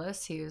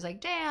incredulous. He was like,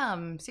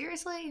 damn,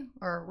 seriously?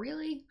 Or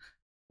really?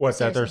 What's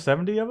that? There's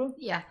 70 of them?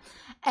 Yeah.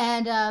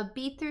 And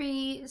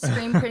B3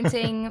 screen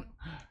printing,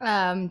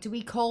 do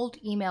we cold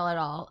email at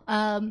all?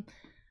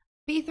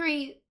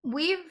 B3,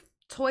 we've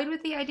toyed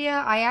with the idea.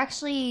 I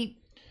actually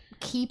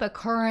keep a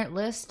current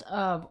list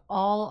of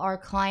all our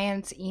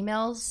clients'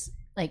 emails,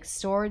 like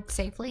stored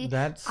safely.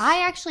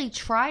 I actually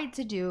tried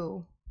to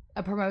do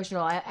a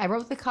promotional. I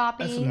wrote the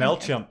copy. That's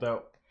MailChimp,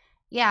 though.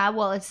 Yeah,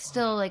 well, it's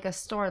still like a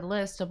stored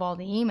list of all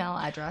the email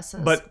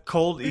addresses. But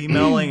cold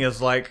emailing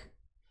is like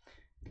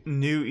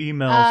new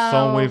emails,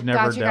 so we've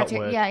never dealt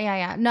with.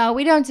 Yeah. No,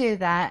 we don't do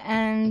that.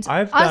 And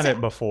I've done it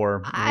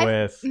before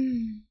with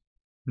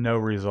no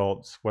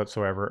results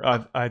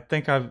whatsoever. I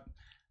think I've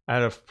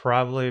out of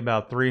probably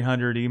about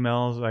 300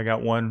 emails, I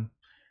got one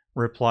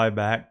reply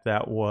back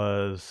that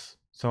was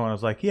someone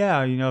was like,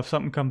 "Yeah, if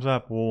something comes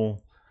up,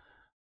 we'll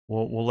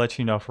let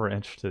you know if we're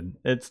interested."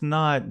 It's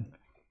not.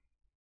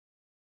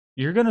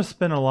 You're going to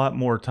spend a lot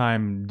more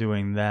time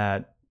doing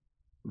that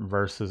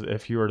versus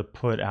if you were to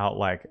put out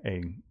like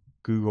a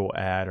Google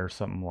ad or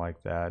something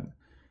like that.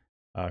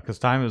 Because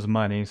time is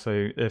money.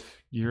 So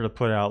if you're to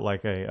put out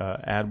like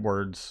a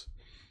AdWords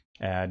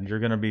ad, you're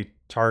going to be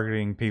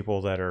targeting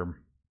people that are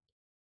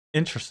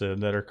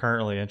interested, that are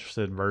currently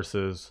interested,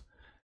 versus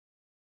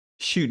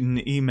shooting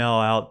an email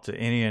out to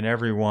any and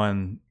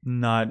everyone,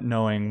 not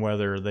knowing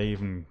whether they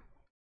even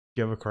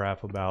give a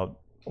crap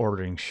about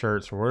ordering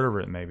shirts or whatever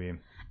it may be.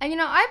 And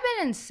I've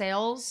been in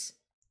sales.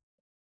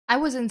 I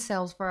was in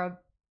sales for a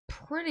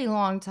pretty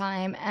long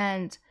time,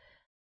 and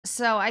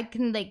so I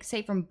can like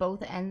say from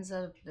both ends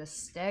of the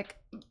stick.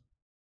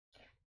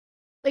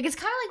 Like it's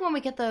kind of like when we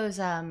get those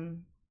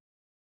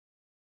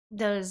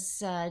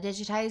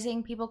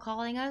digitizing people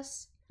calling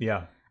us.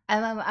 Yeah.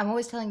 And I'm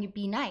always telling you,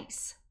 be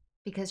nice,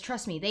 because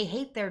trust me, they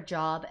hate their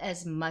job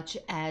as much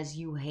as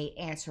you hate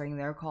answering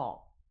their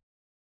call.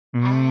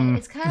 And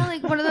it's kind of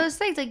like one of those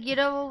things, like,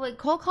 like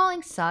cold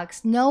calling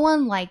sucks. No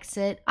one likes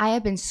it. I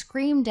have been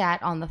screamed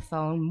at on the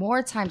phone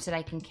more times than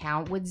I can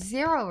count with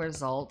 0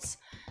 results.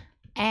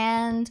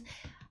 And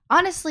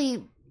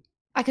honestly,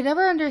 I could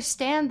never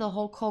understand the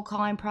whole cold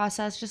calling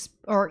process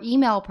or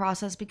email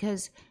process,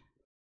 because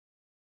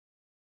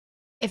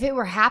if it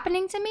were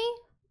happening to me,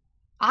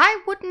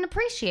 I wouldn't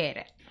appreciate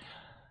it.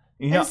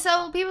 And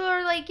so people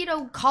are like,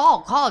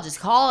 just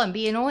call and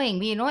be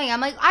annoying.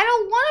 I'm like, I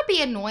don't want to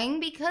be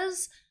annoying,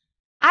 because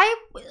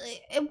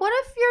what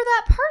if you're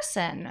that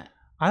person?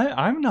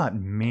 I'm not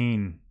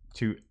mean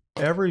to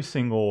every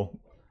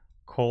single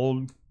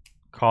cold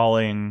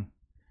calling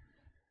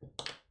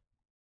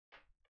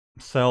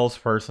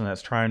salesperson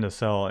that's trying to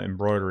sell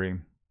embroidery.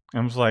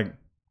 I'm just like,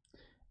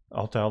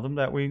 I'll tell them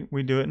that we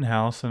do it in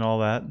house and all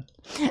that.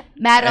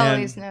 Matt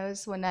always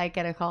knows when I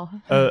get a call.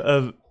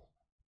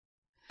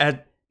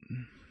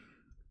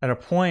 At a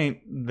point,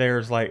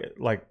 there's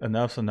like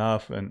enough's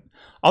enough, and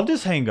I'll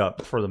just hang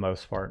up for the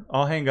most part.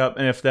 I'll hang up,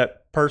 and if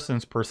that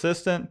person's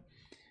persistent,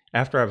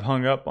 after I've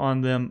hung up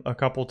on them a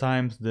couple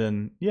times,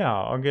 then yeah,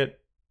 I'll get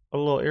a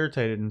little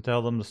irritated and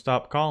tell them to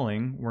stop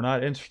calling. We're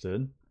not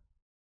interested,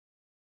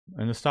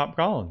 and to stop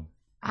calling.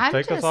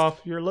 Take us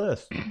off your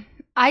list.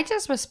 I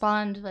just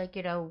respond like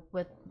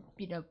with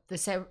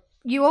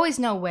you always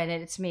know when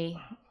it's me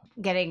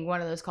getting one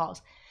of those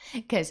calls,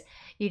 because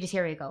you just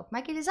hear me go,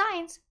 Mikey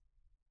Designs.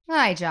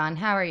 Hi, John.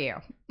 How are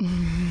you?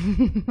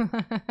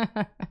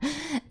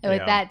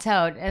 With that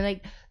tone. And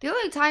like the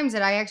only times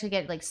that I actually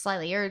get like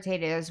slightly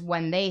irritated is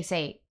when they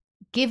say,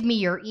 give me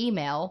your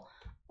email,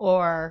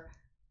 or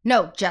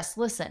no, just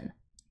listen.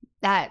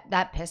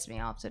 That pissed me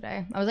off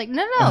today. I was like,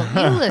 no,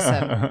 you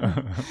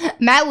listen.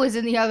 Matt was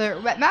in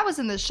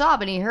the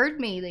shop, and he heard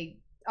me like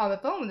on the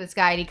phone with this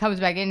guy, and he comes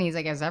back in and he's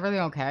like, is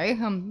everything okay?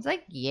 He's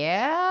like,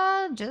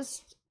 yeah,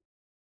 just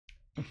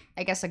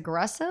I guess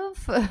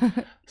aggressive.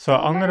 So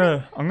I'm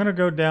gonna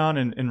go down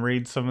and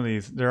read some of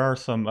these. There are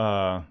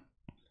some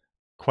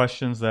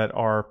questions that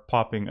are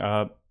popping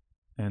up,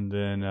 and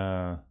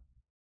then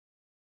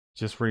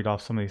just read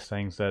off some of these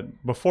things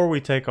that before we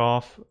take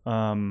off.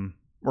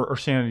 Or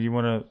Shannon, do you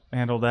want to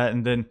handle that,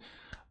 and then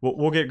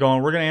we'll get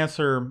going. We're gonna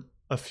answer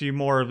a few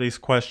more of these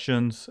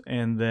questions,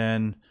 and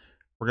then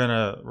we're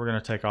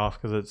gonna take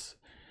off because it's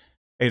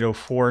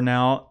 8:04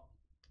 now,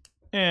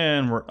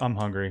 and I'm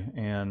hungry,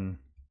 and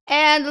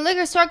the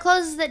liquor store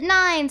closes at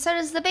 9. So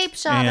does the vape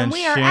shop, and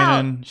we are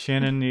out.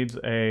 Shannon needs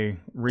a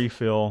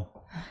refill.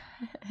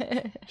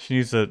 She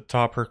needs to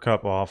top her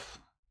cup off.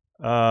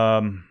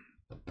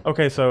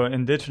 Okay, so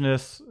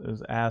Indigenous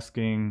is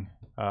asking.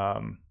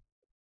 Well,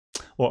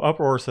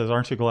 Uproar says,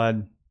 "Aren't you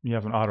glad you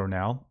have an auto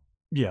now?"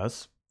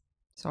 Yes.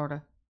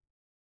 Sorta.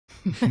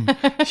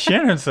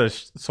 Shannon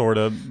says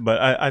sorta, but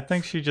I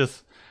think she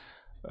just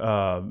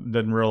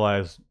didn't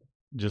realize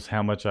just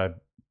how much I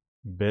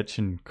bitch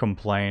and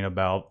complain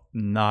about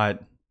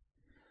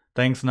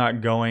things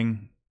not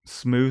going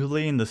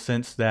smoothly, in the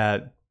sense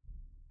that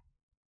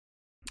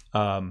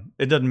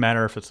it doesn't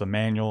matter if it's a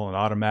manual, an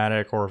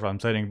automatic, or if I'm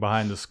sitting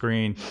behind the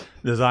screen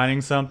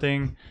designing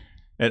something.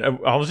 And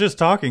I was just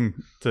talking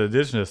to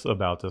Indigenous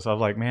about this. I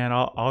was like, man,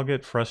 I'll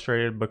get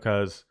frustrated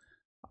because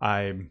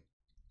I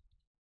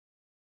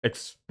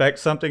expect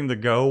something to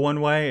go one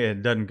way,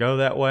 it doesn't go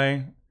that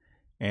way,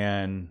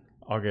 and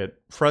I'll get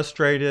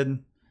frustrated.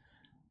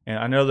 And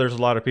I know there's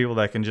a lot of people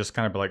that can just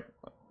kind of be like,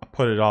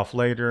 put it off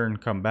later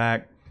and come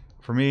back.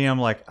 For me, I'm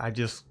like, at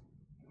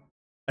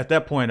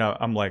that point,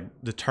 I'm like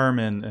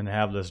determined and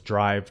have this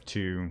drive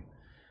to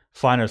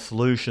find a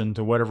solution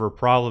to whatever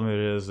problem it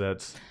is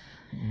that's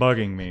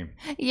bugging me.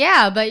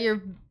 Yeah, but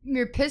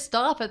you're pissed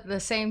off at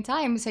the same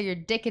time, so you're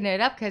dicking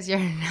it up because you're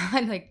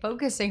not like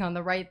focusing on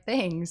the right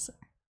things.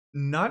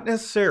 Not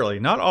necessarily,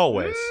 not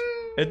always.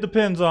 It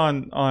depends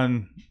on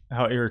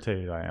how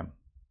irritated I am.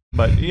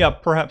 But yeah,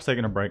 perhaps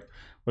taking a break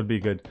would be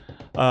good.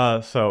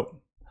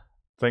 So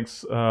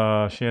thanks,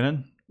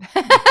 Shannon.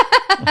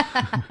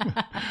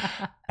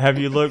 Have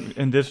you looked,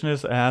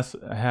 Indigenous asks,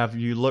 have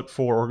you looked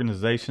for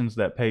organizations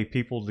that pay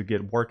people to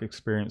get work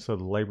experience so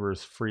the labor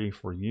is free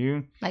for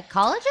you? Like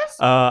colleges?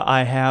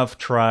 I have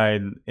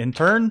tried an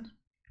intern,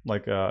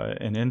 but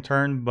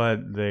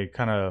they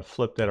kind of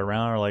flipped that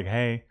around. Or like,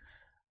 hey,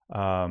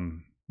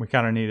 we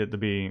kind of need it to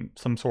be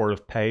some sort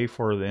of pay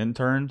for the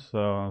intern.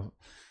 So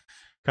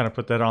kind of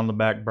put that on the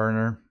back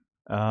burner.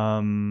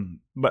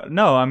 But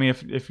no, I mean,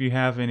 if you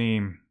have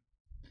any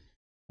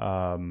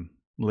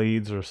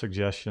leads or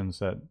suggestions,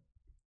 that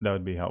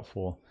would be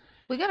helpful.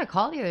 We got a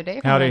call the other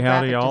day from Howdy, a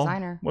graphic y'all.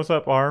 designer. What's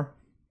up, R?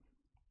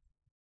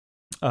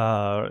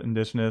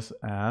 Indigenous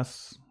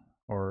asks,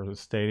 or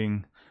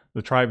stating,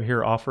 the tribe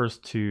here offers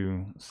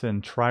to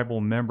send tribal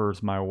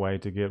members my way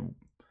to get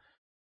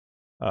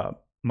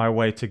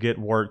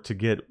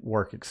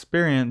work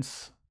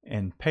experience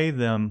and pay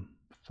them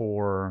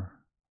for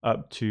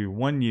up to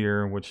 1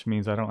 year, which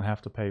means I don't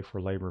have to pay for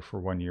labor for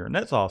 1 year, and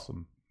that's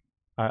awesome.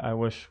 I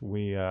wish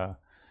we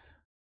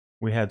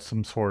had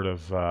some sort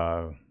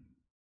of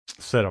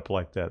setup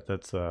like that.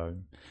 That's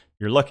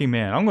you're lucky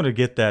man. I'm going to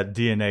get that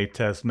DNA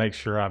test. Make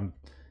sure I'm.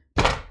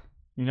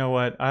 You know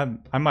what?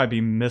 I might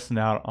be missing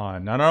out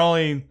on not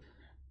only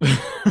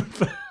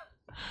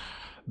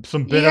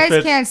some benefits. You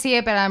guys can't see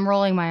it, but I'm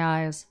rolling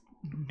my eyes.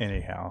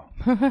 Anyhow,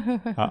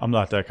 I'm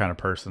not that kind of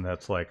person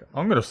that's like,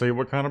 I'm going to see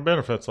what kind of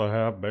benefits I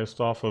have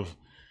based off of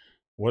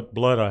what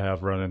blood I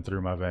have running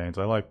through my veins.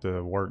 I like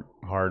to work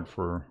hard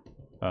for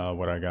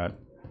what I got.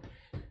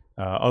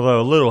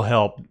 Although a little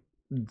help,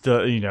 I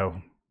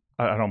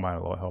don't mind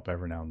a little help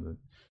every now and then.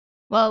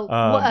 Well,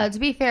 to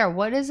be fair,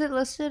 what is it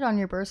listed on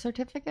your birth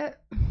certificate?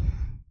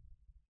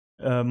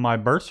 My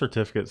birth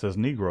certificate says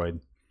Negroid.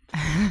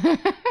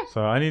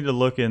 So I need to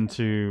look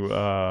into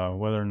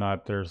whether or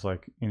not there's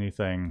like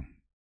anything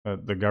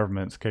that the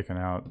government's kicking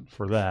out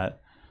for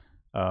that.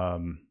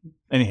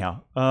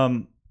 Anyhow,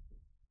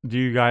 do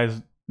you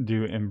guys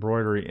do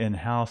embroidery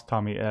in-house?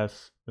 Tommy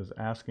S is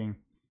asking.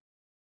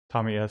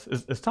 Tommy S.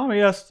 Is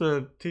Tommy S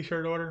the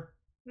t-shirt order?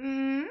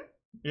 Mm-hmm.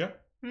 Yeah.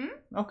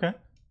 Mm-hmm. Okay.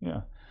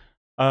 Yeah.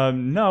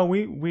 No,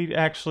 we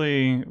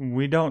actually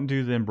don't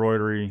do the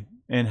embroidery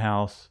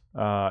in-house.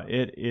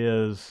 It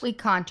is, we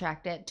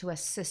contract it to a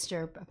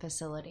sister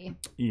facility.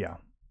 Yeah.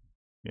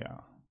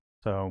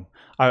 So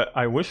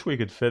I wish we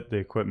could fit the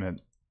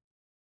equipment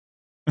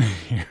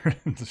here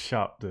in the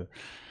shop to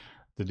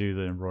do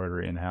the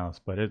embroidery in-house,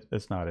 but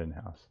it's not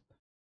in-house.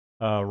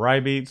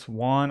 RhyBeats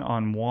One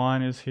on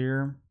One is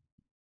here.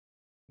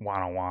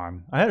 One on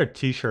One. I had a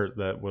t-shirt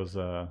that was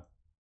I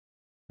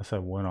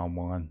said one on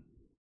one.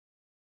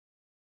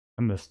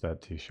 I missed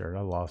that t-shirt.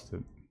 I lost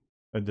it.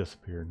 It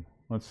disappeared.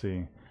 Let's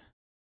see.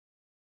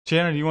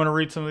 Shannon, do you want to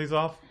read some of these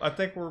off? I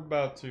think we're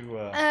about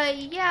to...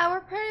 Yeah,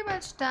 we're pretty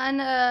much done.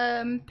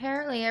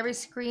 Apparently every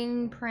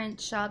screen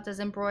print shop does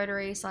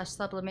embroidery /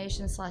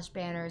 sublimation /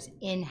 banners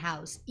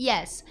in-house.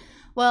 Yes.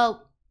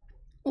 Well,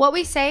 what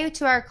we say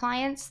to our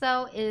clients,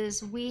 though,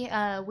 is we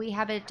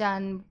have it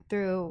done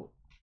through...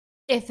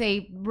 if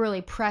they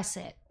really press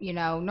it,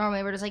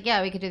 normally we're just like,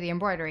 yeah, we could do the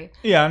embroidery.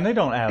 Yeah, and they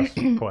don't ask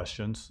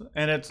questions,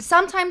 and it's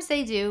sometimes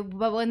they do,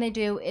 but when they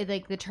do,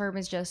 the term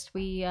is just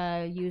we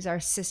use our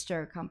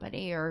sister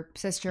company or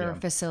sister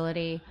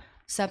facility,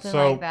 something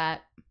like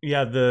that.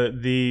 Yeah,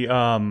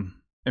 the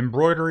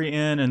embroidery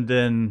and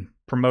then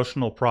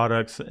promotional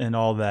products and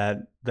all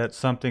that. That's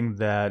something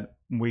that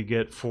we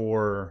get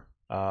for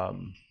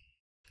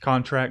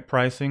contract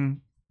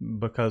pricing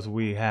because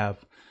we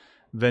have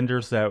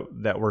vendors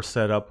that we're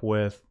set up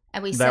with.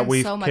 And we that send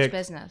we've so much kicked,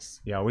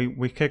 business. Yeah,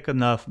 we kick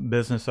enough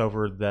business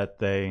over that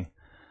they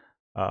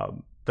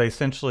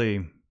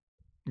essentially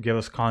give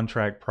us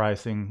contract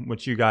pricing,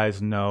 which you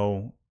guys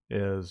know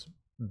is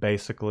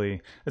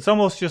basically, it's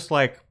almost just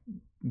like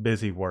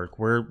busy work.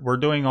 We're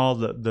doing all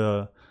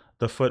the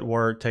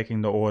footwork,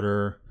 taking the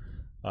order,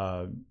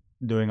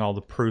 doing all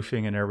the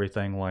proofing and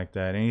everything like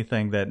that.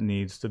 Anything that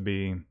needs to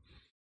be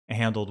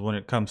handled when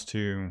it comes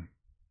to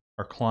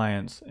our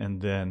clients,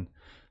 and then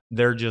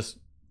they're just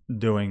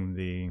doing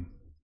the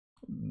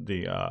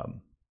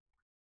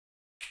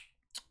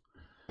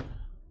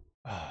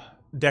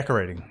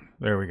decorating.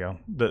 There we go.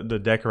 The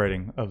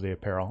decorating of the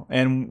apparel,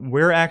 and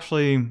we're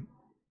actually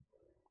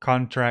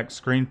contract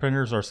screen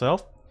printers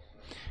ourselves.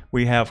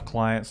 We have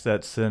clients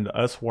that send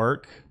us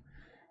work,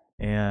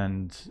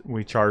 and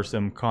we charge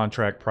them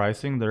contract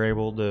pricing. They're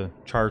able to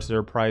charge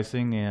their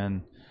pricing,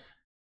 and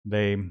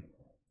they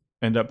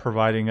end up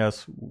providing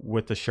us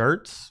with the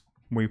shirts.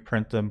 We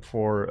print them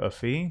for a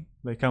fee.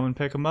 They come and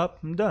pick them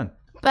up, and done.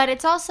 But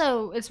it's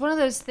one of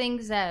those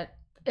things that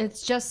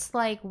it's just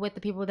like with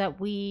the people that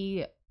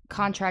we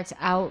contract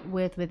out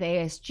with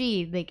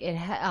ASG. Like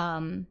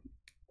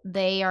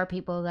they are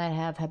people that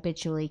have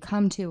habitually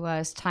come to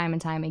us time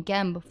and time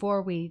again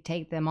before we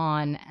take them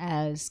on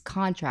as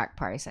contract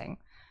pricing.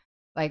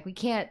 Like, we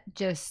can't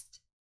just,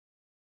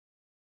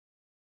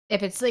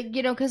 if it's like,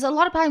 because a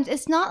lot of times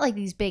it's not like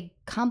these big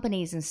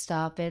companies and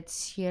stuff.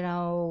 It's,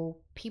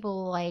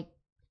 people like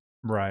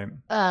right.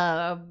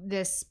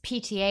 This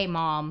PTA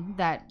mom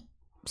that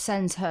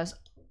sends us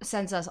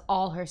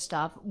all her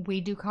stuff. We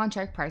do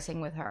contract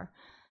pricing with her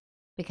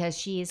because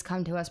she's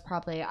come to us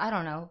probably, I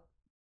don't know,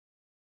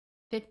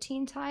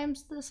 15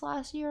 times this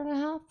last year and a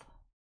half.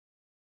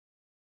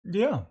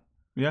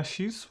 Yeah,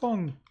 she's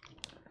swung.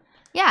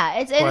 Yeah,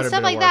 it's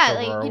stuff like that.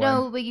 Like,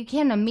 but you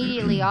can't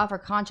immediately offer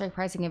contract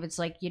pricing if it's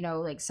like,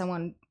 like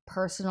someone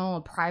personal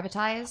or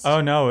privatized.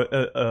 Oh no,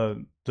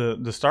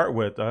 to start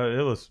with,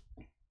 it was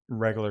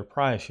regular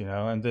price,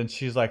 and then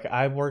she's like,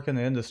 I work in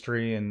the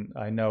industry and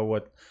I know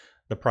what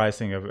the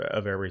pricing of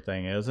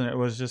everything is, and it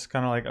was just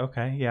kind of like,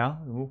 okay, yeah,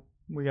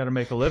 we got to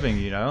make a living,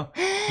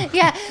 Yeah,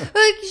 like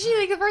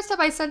the first time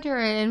I sent her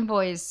an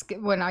invoice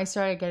when I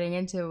started getting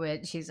into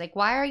it, she's like,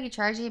 "Why are you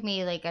charging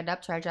me like an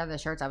upcharge on the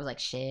shirts?" I was like,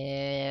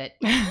 "Shit,"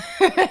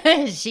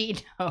 she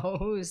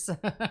knows.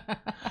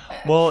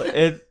 Well,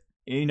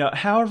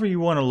 however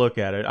you want to look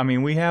at it. I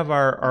mean, we have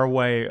our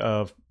way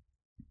of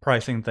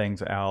pricing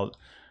things out.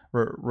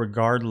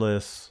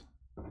 Regardless,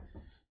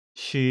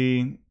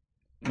 she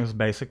was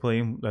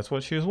basically, that's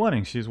what she was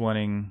wanting. She's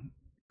wanting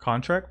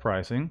contract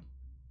pricing,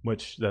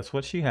 which that's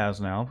what she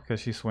has now because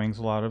she swings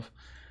a lot of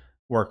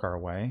work our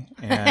way,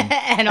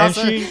 and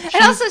also she's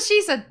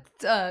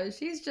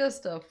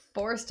just a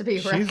force to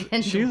be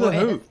reckoned she's with. A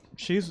hoot.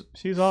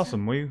 She's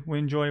awesome. We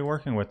enjoy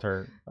working with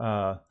her.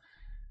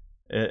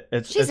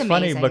 It's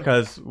funny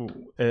because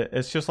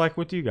it's just like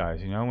with you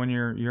guys. When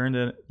you're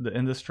in the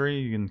industry,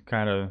 you can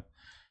kind of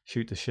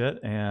shoot the shit,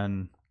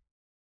 and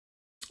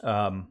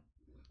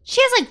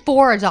she has like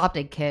 4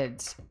 adopted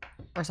kids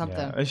or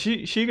something. Yeah.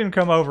 She can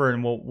come over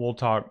and we'll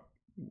talk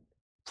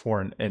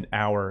for an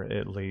hour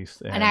at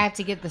least. And I have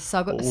to get the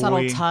subtle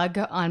tug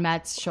on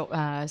Matt's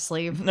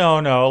sleeve. No,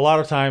 a lot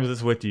of times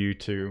it's with you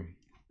too.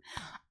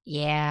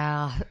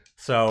 Yeah.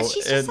 So but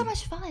she's just so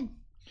much fun.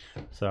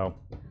 So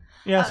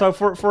yeah, so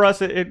for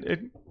us it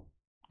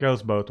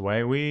goes both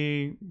ways.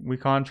 We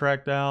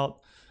contract out.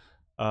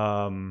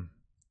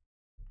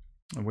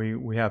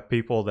 We have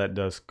people that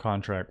does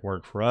contract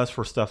work for us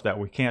for stuff that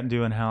we can't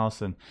do in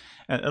house, and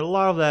a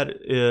lot of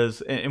that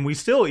is, and we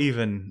still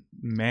even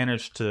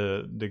manage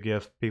to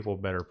give people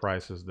better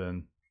prices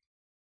than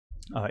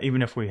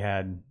even if we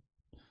had,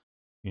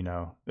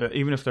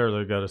 even if they're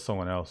to go to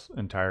someone else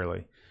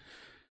entirely.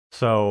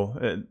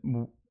 So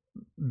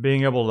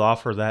being able to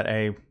offer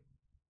that,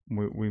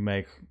 we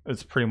make,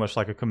 it's pretty much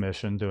like a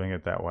commission doing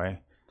it that way,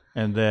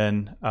 and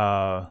then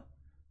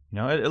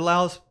it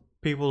allows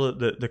people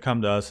to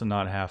come to us and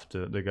not have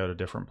to go to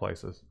different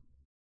places.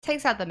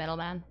 Takes out the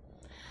middleman.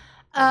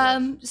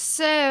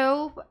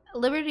 So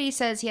Liberty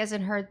says he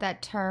hasn't heard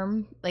that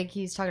term. Like,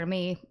 he's talking to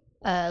me.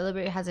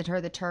 Liberty hasn't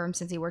heard the term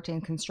since he worked in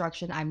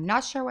construction. I'm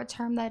not sure what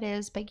term that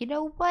is, but you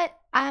know what?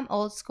 I'm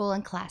old school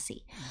and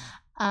classy.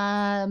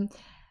 RhyBeats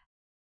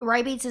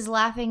is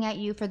laughing at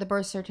you for the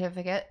birth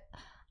certificate.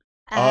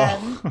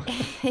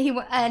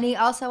 He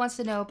also wants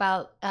to know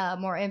about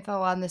more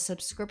info on the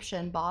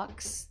subscription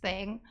box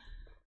thing.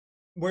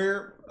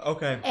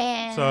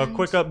 Okay. So a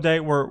quick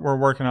update. We're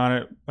working on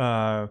it.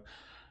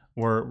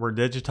 We're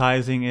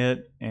digitizing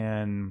it,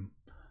 and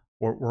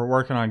we're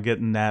working on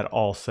getting that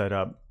all set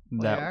up.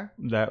 That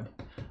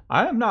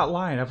I am not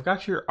lying. I've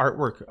got your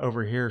artwork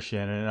over here,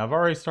 Shannon, and I've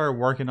already started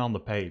working on the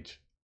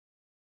page.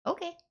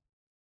 Okay.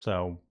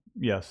 So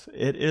yes,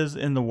 it is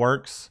in the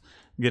works.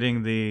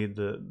 Getting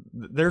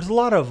there's a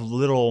lot of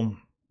little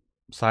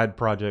side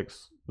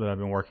projects that I've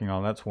been working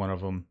on. That's one of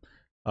them.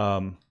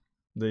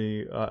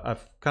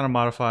 I've kind of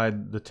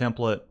modified the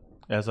template,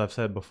 as I've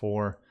said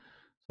before,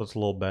 so it's a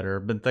little better.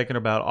 I've been thinking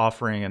about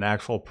offering an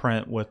actual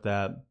print with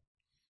that.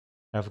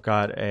 I've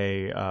got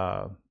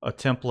a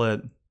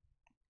template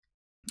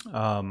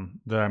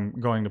that I'm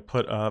going to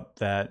put up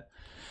that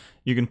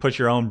you can put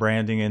your own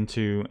branding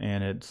into,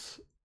 and it's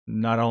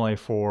not only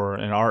for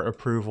an art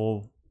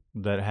approval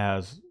that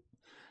has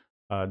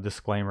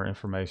disclaimer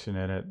information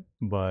in it,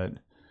 but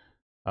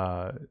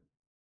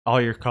all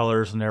your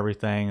colors and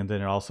everything, and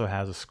then it also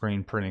has a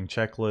screen printing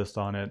checklist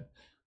on it.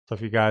 So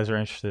if you guys are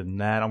interested in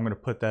that, I'm going to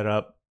put that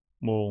up.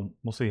 We'll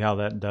see how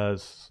that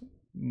does,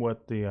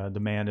 what the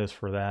demand is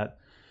for that.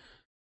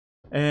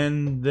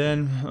 And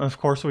then of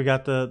course we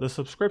got the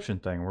subscription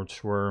thing,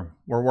 which we're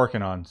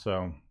working on.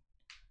 So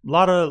a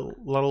lot of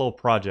little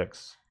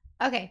projects.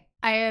 Okay,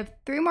 I have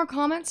 3 more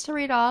comments to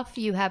read off.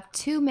 You have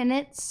 2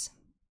 minutes,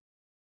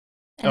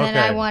 and then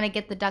I want to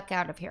get the duck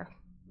out of here.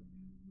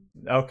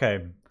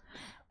 Okay.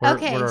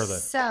 What are they?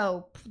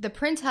 So the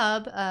Print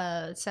Hub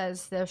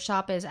says their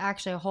shop is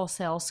actually a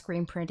wholesale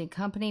screen printing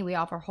company. We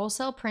offer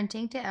wholesale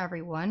printing to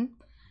everyone,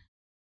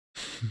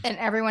 and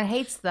everyone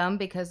hates them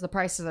because the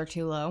prices are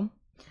too low.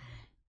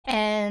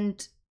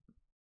 And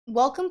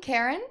welcome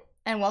Karen,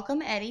 and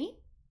welcome Eddie.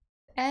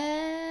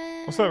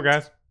 And what's up,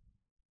 guys?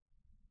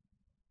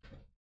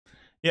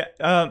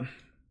 Yeah,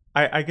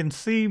 I can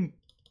see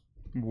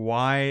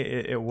why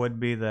it would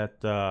be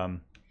that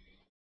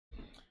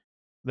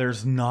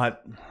there's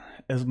not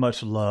as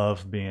much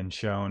love being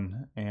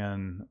shown,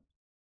 and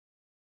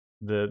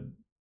the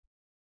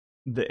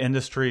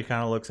industry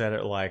kind of looks at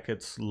it like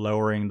it's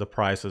lowering the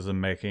prices and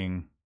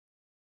making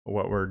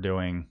what we're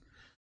doing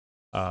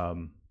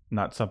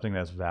not something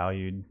that's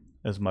valued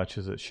as much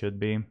as it should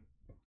be.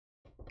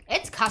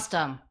 It's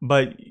custom.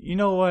 But you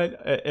know what?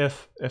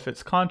 If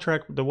it's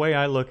contract, the way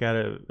I look at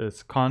it,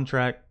 it's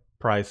contract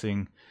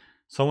pricing.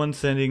 Someone's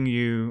sending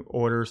you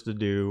orders to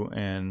do,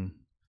 and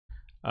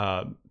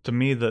to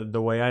me,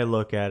 the way I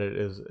look at it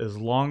is, as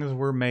long as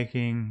we're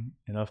making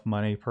enough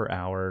money per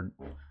hour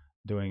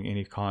doing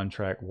any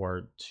contract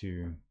work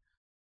to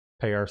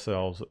pay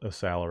ourselves a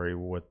salary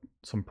with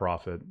some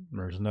profit,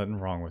 there's nothing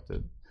wrong with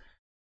it.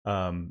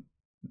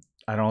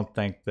 I don't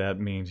think that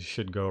means you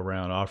should go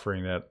around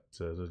offering that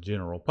to the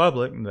general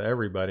public and to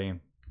everybody,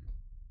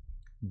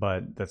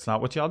 but that's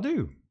not what y'all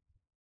do.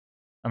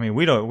 I mean,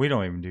 we don't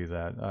even do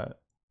that.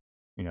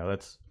 You know,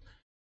 that's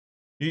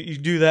you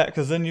do that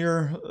because then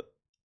you're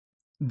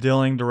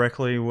dealing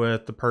directly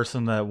with the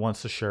person that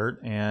wants the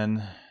shirt,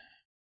 and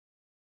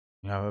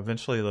you know,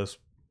 eventually those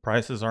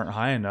prices aren't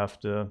high enough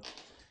to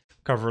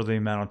cover the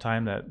amount of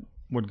time that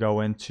would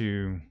go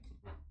into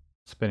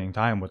spending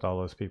time with all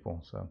those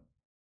people. So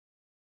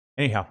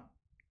anyhow,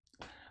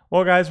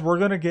 well guys, we're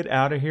gonna get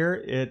out of here.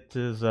 It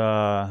is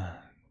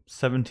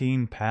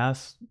 17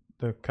 past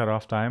the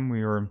cutoff time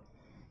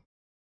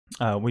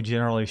we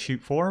generally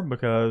shoot for,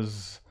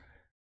 because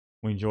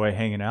we enjoy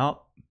hanging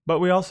out, but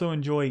we also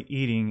enjoy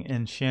eating,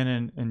 and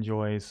Shannon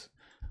enjoys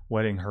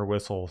wetting her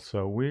whistle.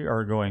 So we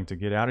are going to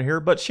get out of here,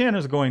 but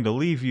Shannon's going to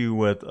leave you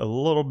with a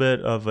little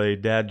bit of a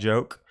dad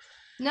joke.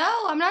 No,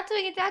 I'm not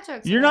doing a dad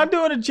joke today. You're not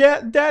doing a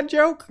dad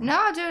joke? No,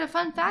 I'm doing a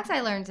fun fact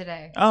I learned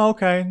today. Oh,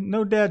 okay.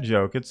 No dad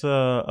joke. It's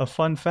a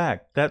fun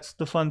fact. That's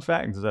the fun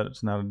fact. Is that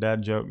it's not a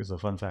dad joke, it's a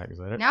fun fact. Is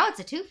that it? Now it's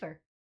a twofer.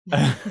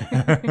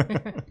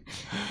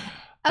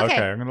 Okay,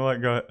 I'm going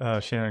to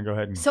let Shannon go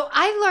ahead. So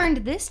I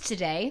learned this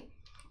today.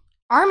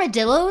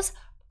 Armadillos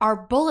are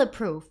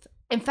bulletproof.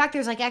 In fact,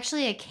 there's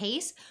actually a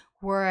case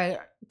where a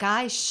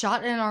guy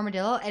shot an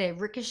armadillo and it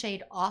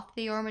ricocheted off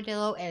the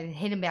armadillo and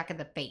hit him back in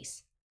the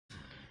face.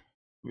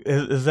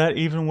 Is that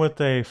even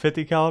with a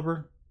 50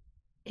 caliber?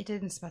 It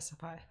didn't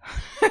specify.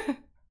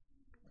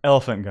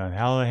 Elephant gun.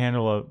 How do they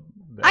handle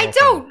I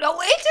don't know.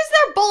 It's just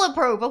they're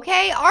bulletproof,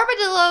 okay?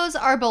 Armadillos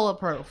are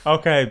bulletproof.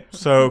 Okay,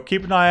 so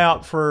keep an eye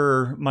out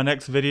for my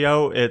next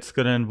video. It's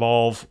going to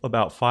involve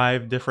about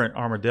 5 different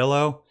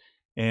armadillo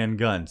and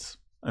guns.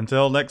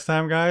 Until next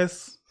time,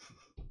 guys,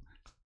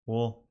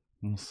 we'll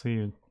see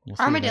you.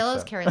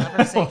 Armadillos carry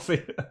leprosy. We'll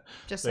see.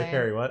 Just they saying.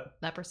 carry what?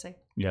 Leprosy.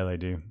 Yeah, they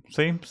do.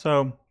 See?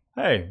 So,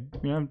 hey,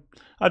 you know,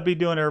 I'd be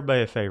doing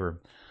everybody a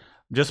favor.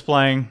 Just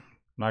playing. I'm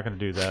not going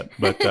to do that.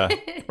 But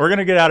we're going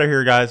to get out of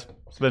here, guys.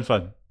 It's been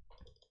fun.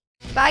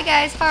 Bye,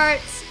 guys.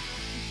 Hearts.